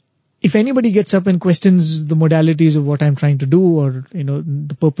 If anybody gets up and questions the modalities of what I'm trying to do, or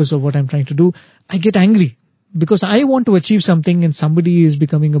the purpose of what I'm trying to do, I get angry because I want to achieve something and somebody is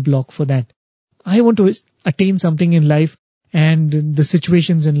becoming a block for that. I want to attain something in life, and the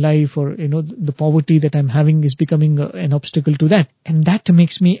situations in life or the poverty that I'm having is becoming an obstacle to that, and that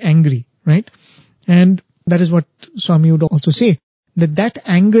makes me angry, right? And that is what Swami would also say, that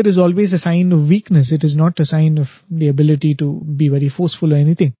anger is always a sign of weakness. It is not a sign of the ability to be very forceful or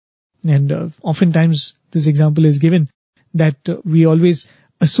anything. And oftentimes this example is given that we always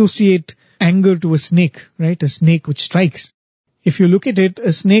associate anger to a snake, right? A snake which strikes. If you look at it,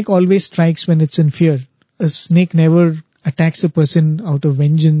 a snake always strikes when it's in fear. A snake never attacks a person out of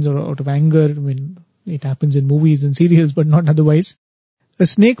vengeance or out of anger. When it happens in movies and serials, but not otherwise. A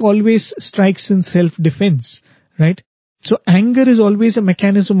snake always strikes in self-defense, right? So anger is always a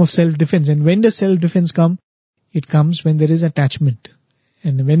mechanism of self-defense. And when does self-defense come? It comes when there is attachment.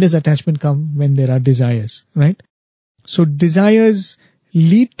 And when does attachment come? When there are desires, right? So desires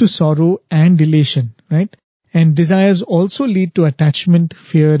lead to sorrow and elation, right? And desires also lead to attachment,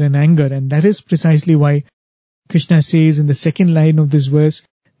 fear and anger. And that is precisely why Krishna says in the second line of this verse,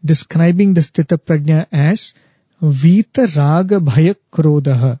 describing the Sthita Prajna as Vita Raga Bhaya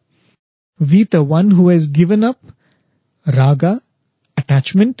Krodha. Vita, one who has given up Raga,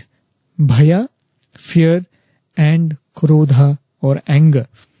 attachment, Bhaya, fear, and Krodha or anger.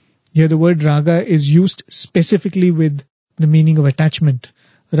 Here the word Raga is used specifically with the meaning of attachment.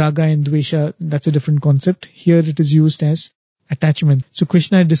 Raga and Dvesha, that's a different concept. Here it is used as attachment. So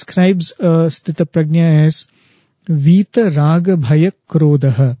Krishna describes Sthita Prajna as Vita Raga Bhaya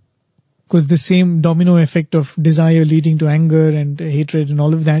Krodha. Because the same domino effect of desire leading to anger and hatred and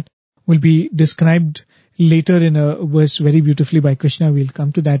all of that will be described later in a verse very beautifully by Krishna. We'll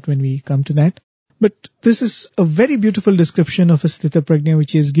come to that when we come to that. But this is a very beautiful description of a Sthita Prajna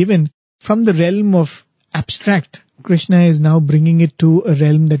which is given from the realm of abstract. Krishna is now bringing it to a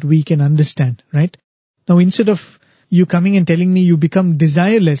realm that we can understand, right? Now instead of you coming and telling me you become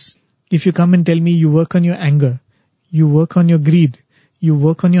desireless, if you come and tell me you work on your anger, you work on your greed, you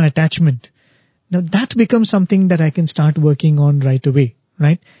work on your attachment, now that becomes something that I can start working on right away,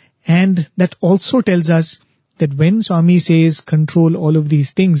 right? And that also tells us that when Swami says control all of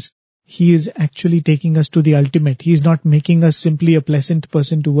these things, he is actually taking us to the ultimate. He is not making us simply a pleasant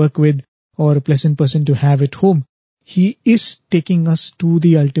person to work with or a pleasant person to have at home. He is taking us to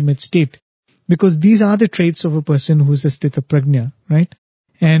the ultimate state. Because these are the traits of a person who is a Sthita Prajna, right?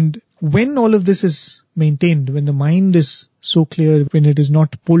 And when all of this is maintained, when the mind is so clear, when it is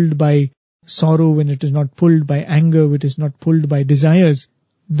not pulled by sorrow, when it is not pulled by anger, when it is not pulled by desires,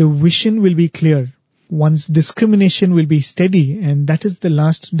 the vision will be clear. One's discrimination will be steady, and that is the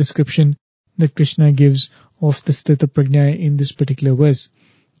last description that Krishna gives of the Sthita Prajna in this particular verse.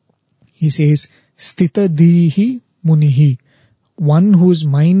 He says, Sthita Dhihi Munihi, one whose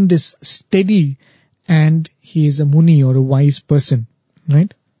mind is steady and he is a Muni or a wise person,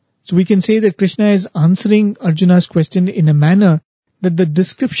 right? So we can say that Krishna is answering Arjuna's question in a manner that the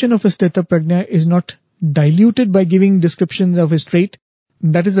description of a Sthita Prajna is not diluted by giving descriptions of his trait.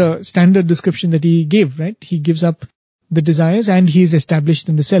 That is a standard description that he gave, right? He gives up the desires and he is established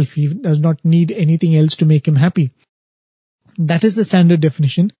in the self. He does not need anything else to make him happy. That is the standard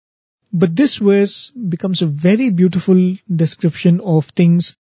definition. But this verse becomes a very beautiful description of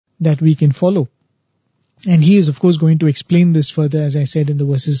things that we can follow. And he is, of course, going to explain this further, as I said, in the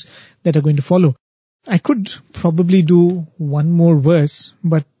verses that are going to follow. I could probably do one more verse,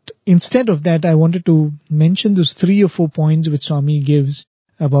 but instead of that, I wanted to mention those 3 or 4 points which Swami gives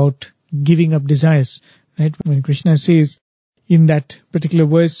about giving up desires. Right? When Krishna says in that particular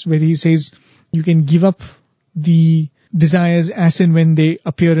verse where he says, you can give up the desires as and when they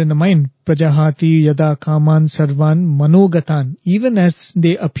appear in the mind. Prajahati yada kaman sarvan manogatan. Even as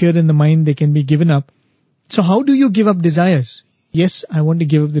they appear in the mind, they can be given up. So how do you give up desires? Yes, I want to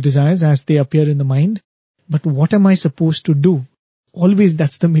give up the desires as they appear in the mind. But what am I supposed to do? Always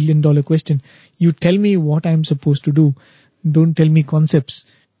that's the $1 million question. You tell me what I'm supposed to do. Don't tell me concepts.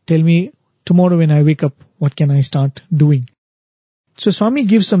 Tell me tomorrow when I wake up, what can I start doing? So Swami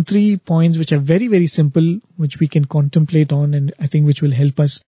gives some 3 points which are very, very simple, which we can contemplate on and I think which will help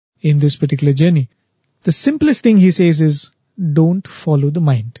us in this particular journey. The simplest thing he says is, don't follow the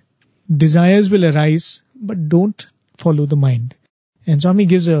mind. Desires will arise, but don't follow the mind. And Swami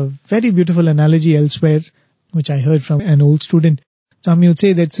gives a very beautiful analogy elsewhere, which I heard from an old student. Swami would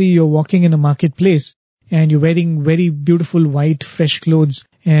say that, see, you're walking in a marketplace and you're wearing very beautiful white fresh clothes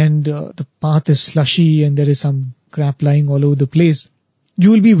and the path is slushy and there is some crap lying all over the place.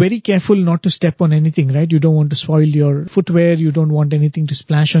 You will be very careful not to step on anything, right? You don't want to spoil your footwear. You don't want anything to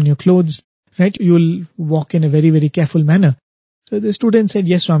splash on your clothes, right? You will walk in a very, very careful manner. So the student said,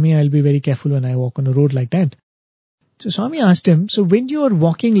 yes, Swami, I'll be very careful when I walk on a road like that. So Swami asked him, so when you are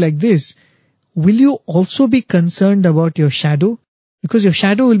walking like this, will you also be concerned about your shadow? Because your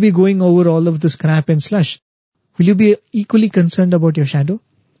shadow will be going over all of this crap and slush. Will you be equally concerned about your shadow?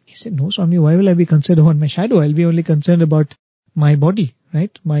 He said, no, Swami, why will I be concerned about my shadow? I'll be only concerned about my body,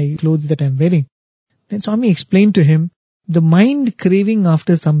 right? My clothes that I'm wearing. Then Swami explained to him, the mind craving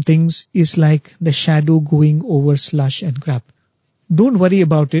after some things is like the shadow going over slush and crap. Don't worry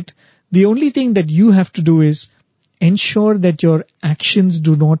about it. The only thing that you have to do is ensure that your actions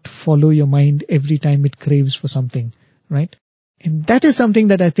do not follow your mind every time it craves for something, right? And that is something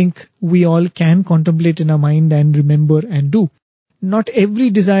that I think we all can contemplate in our mind and remember and do. Not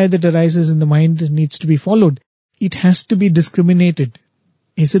every desire that arises in the mind needs to be followed. It has to be discriminated.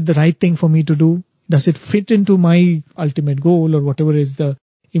 Is it the right thing for me to do? Does it fit into my ultimate goal or whatever is the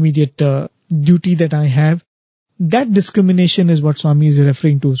immediate duty that I have? That discrimination is what Swami is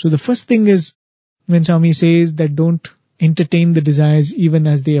referring to. So the first thing is when Swami says that don't entertain the desires even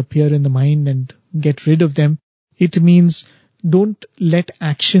as they appear in the mind and get rid of them, it means don't let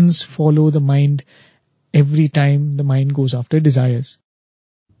actions follow the mind every time the mind goes after desires.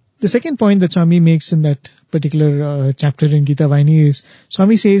 The second point that Swami makes in that particular chapter in Gita Vaini is,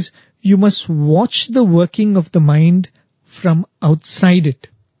 Swami says, you must watch the working of the mind from outside it.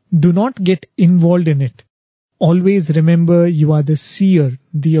 Do not get involved in it. Always remember you are the seer,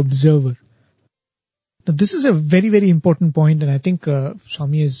 the observer. Now, this is a very, very important point, and I think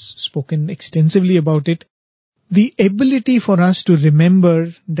Swami has spoken extensively about it. The ability for us to remember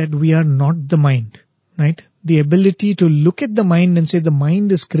that we are not the mind, right? The ability to look at the mind and say the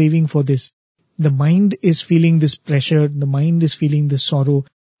mind is craving for this. The mind is feeling this pressure. The mind is feeling this sorrow.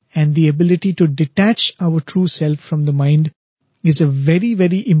 And the ability to detach our true self from the mind is a very,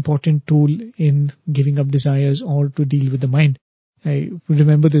 very important tool in giving up desires or to deal with the mind. I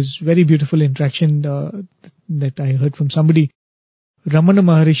remember this very beautiful interaction that I heard from somebody. Ramana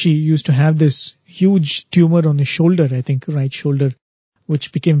Maharishi used to have this huge tumor on his shoulder, I think, right shoulder,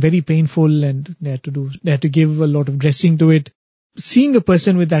 which became very painful, and they had to give a lot of dressing to it. Seeing a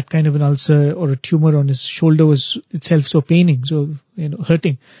person with that kind of an ulcer or a tumor on his shoulder was itself so paining, so,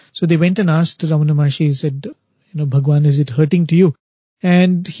 hurting. So they went and asked Ramana Maharshi, he said, Bhagwan, is it hurting to you?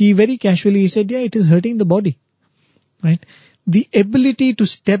 And he very casually said, yeah, it is hurting the body, right? The ability to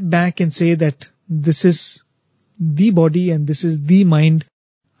step back and say that this is the body and this is the mind,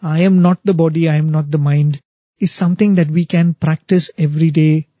 I am not the body, I am not the mind, is something that we can practice every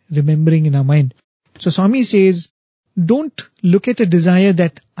day, remembering in our mind. So Swami says, don't look at a desire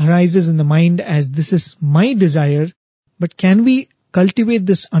that arises in the mind as this is my desire, but can we cultivate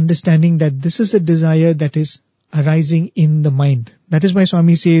this understanding that this is a desire that is arising in the mind? That is why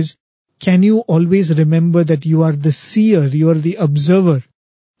Swami says, can you always remember that you are the seer, you are the observer,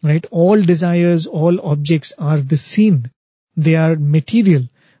 right? All desires, all objects are the seen. They are material,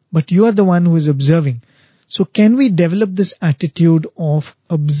 but you are the one who is observing. So can we develop this attitude of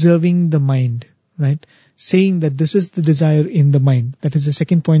observing the mind, right? Saying that this is the desire in the mind. That is the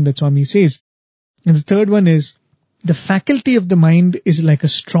second point that Swami says. And the third one is, the faculty of the mind is like a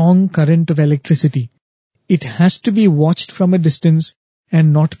strong current of electricity. It has to be watched from a distance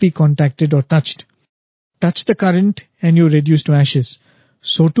and not be contacted or touched. Touch the current and you reduce to ashes.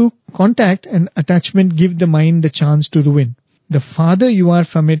 So too, contact and attachment give the mind the chance to ruin. The farther you are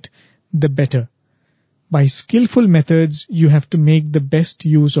from it, the better. By skillful methods, you have to make the best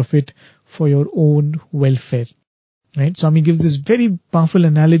use of it for your own welfare. Right? Swami gives this very powerful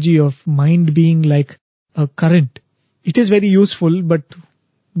analogy of mind being like a current. It is very useful, but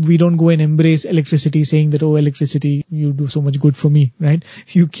we don't go and embrace electricity saying that, oh, electricity, you do so much good for me, right?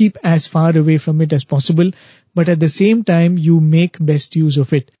 You keep as far away from it as possible, but at the same time, you make best use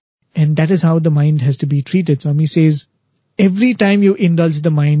of it. And that is how the mind has to be treated. Swami says, every time you indulge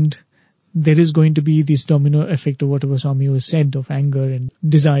the mind, there is going to be this domino effect of whatever Swami was said of anger and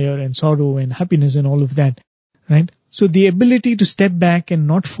desire and sorrow and happiness and all of that, right? So the ability to step back and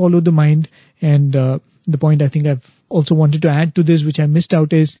not follow the mind, and the point I think I've also wanted to add to this, which I missed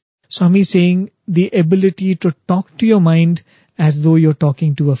out, is Swami saying the ability to talk to your mind as though you're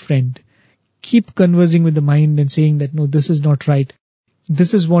talking to a friend. Keep conversing with the mind and saying that, no, this is not right.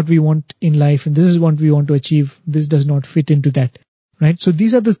 This is what we want in life and this is what we want to achieve. This does not fit into that. Right? So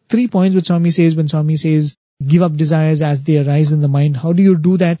these are the 3 points which Swami says when Swami says, give up desires as they arise in the mind. How do you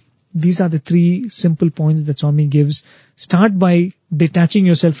do that? These are the 3 simple points that Swami gives. Start by detaching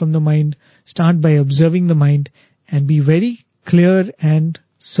yourself from the mind. Start by observing the mind and be very clear and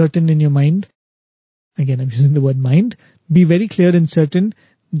certain in your mind. Again, I'm using the word mind. Be very clear and certain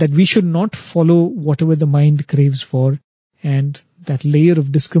that we should not follow whatever the mind craves for, and that layer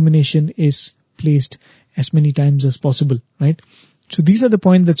of discrimination is placed as many times as possible, right? So these are the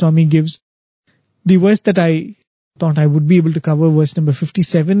points that Swami gives. The verse that I thought I would be able to cover, verse number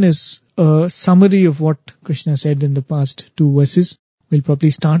 57, is a summary of what Krishna said in the past 2 verses. We'll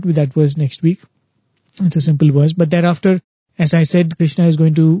probably start with that verse next week. It's a simple verse, but thereafter, as I said, Krishna is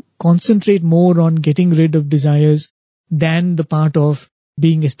going to concentrate more on getting rid of desires than the part of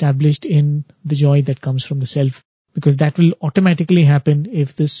being established in the joy that comes from the self, because that will automatically happen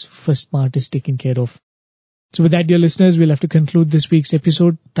if this first part is taken care of. So with that, dear listeners, we'll have to conclude this week's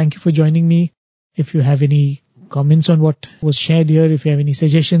episode. Thank you for joining me. If you have any comments on what was shared here, if you have any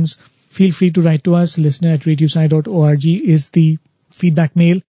suggestions, feel free to write to us. listener@radiosai.org is the feedback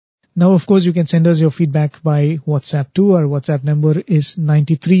mail. Now, of course, you can send us your feedback by WhatsApp too. Our WhatsApp number is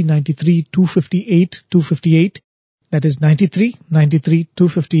 9393258258. That is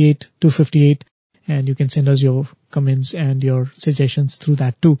 9393258258. And you can send us your comments and your suggestions through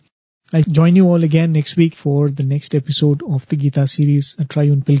that too. I'll join you all again next week for the next episode of the Gita series, A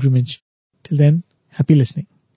Triune Pilgrimage. Till then, happy listening.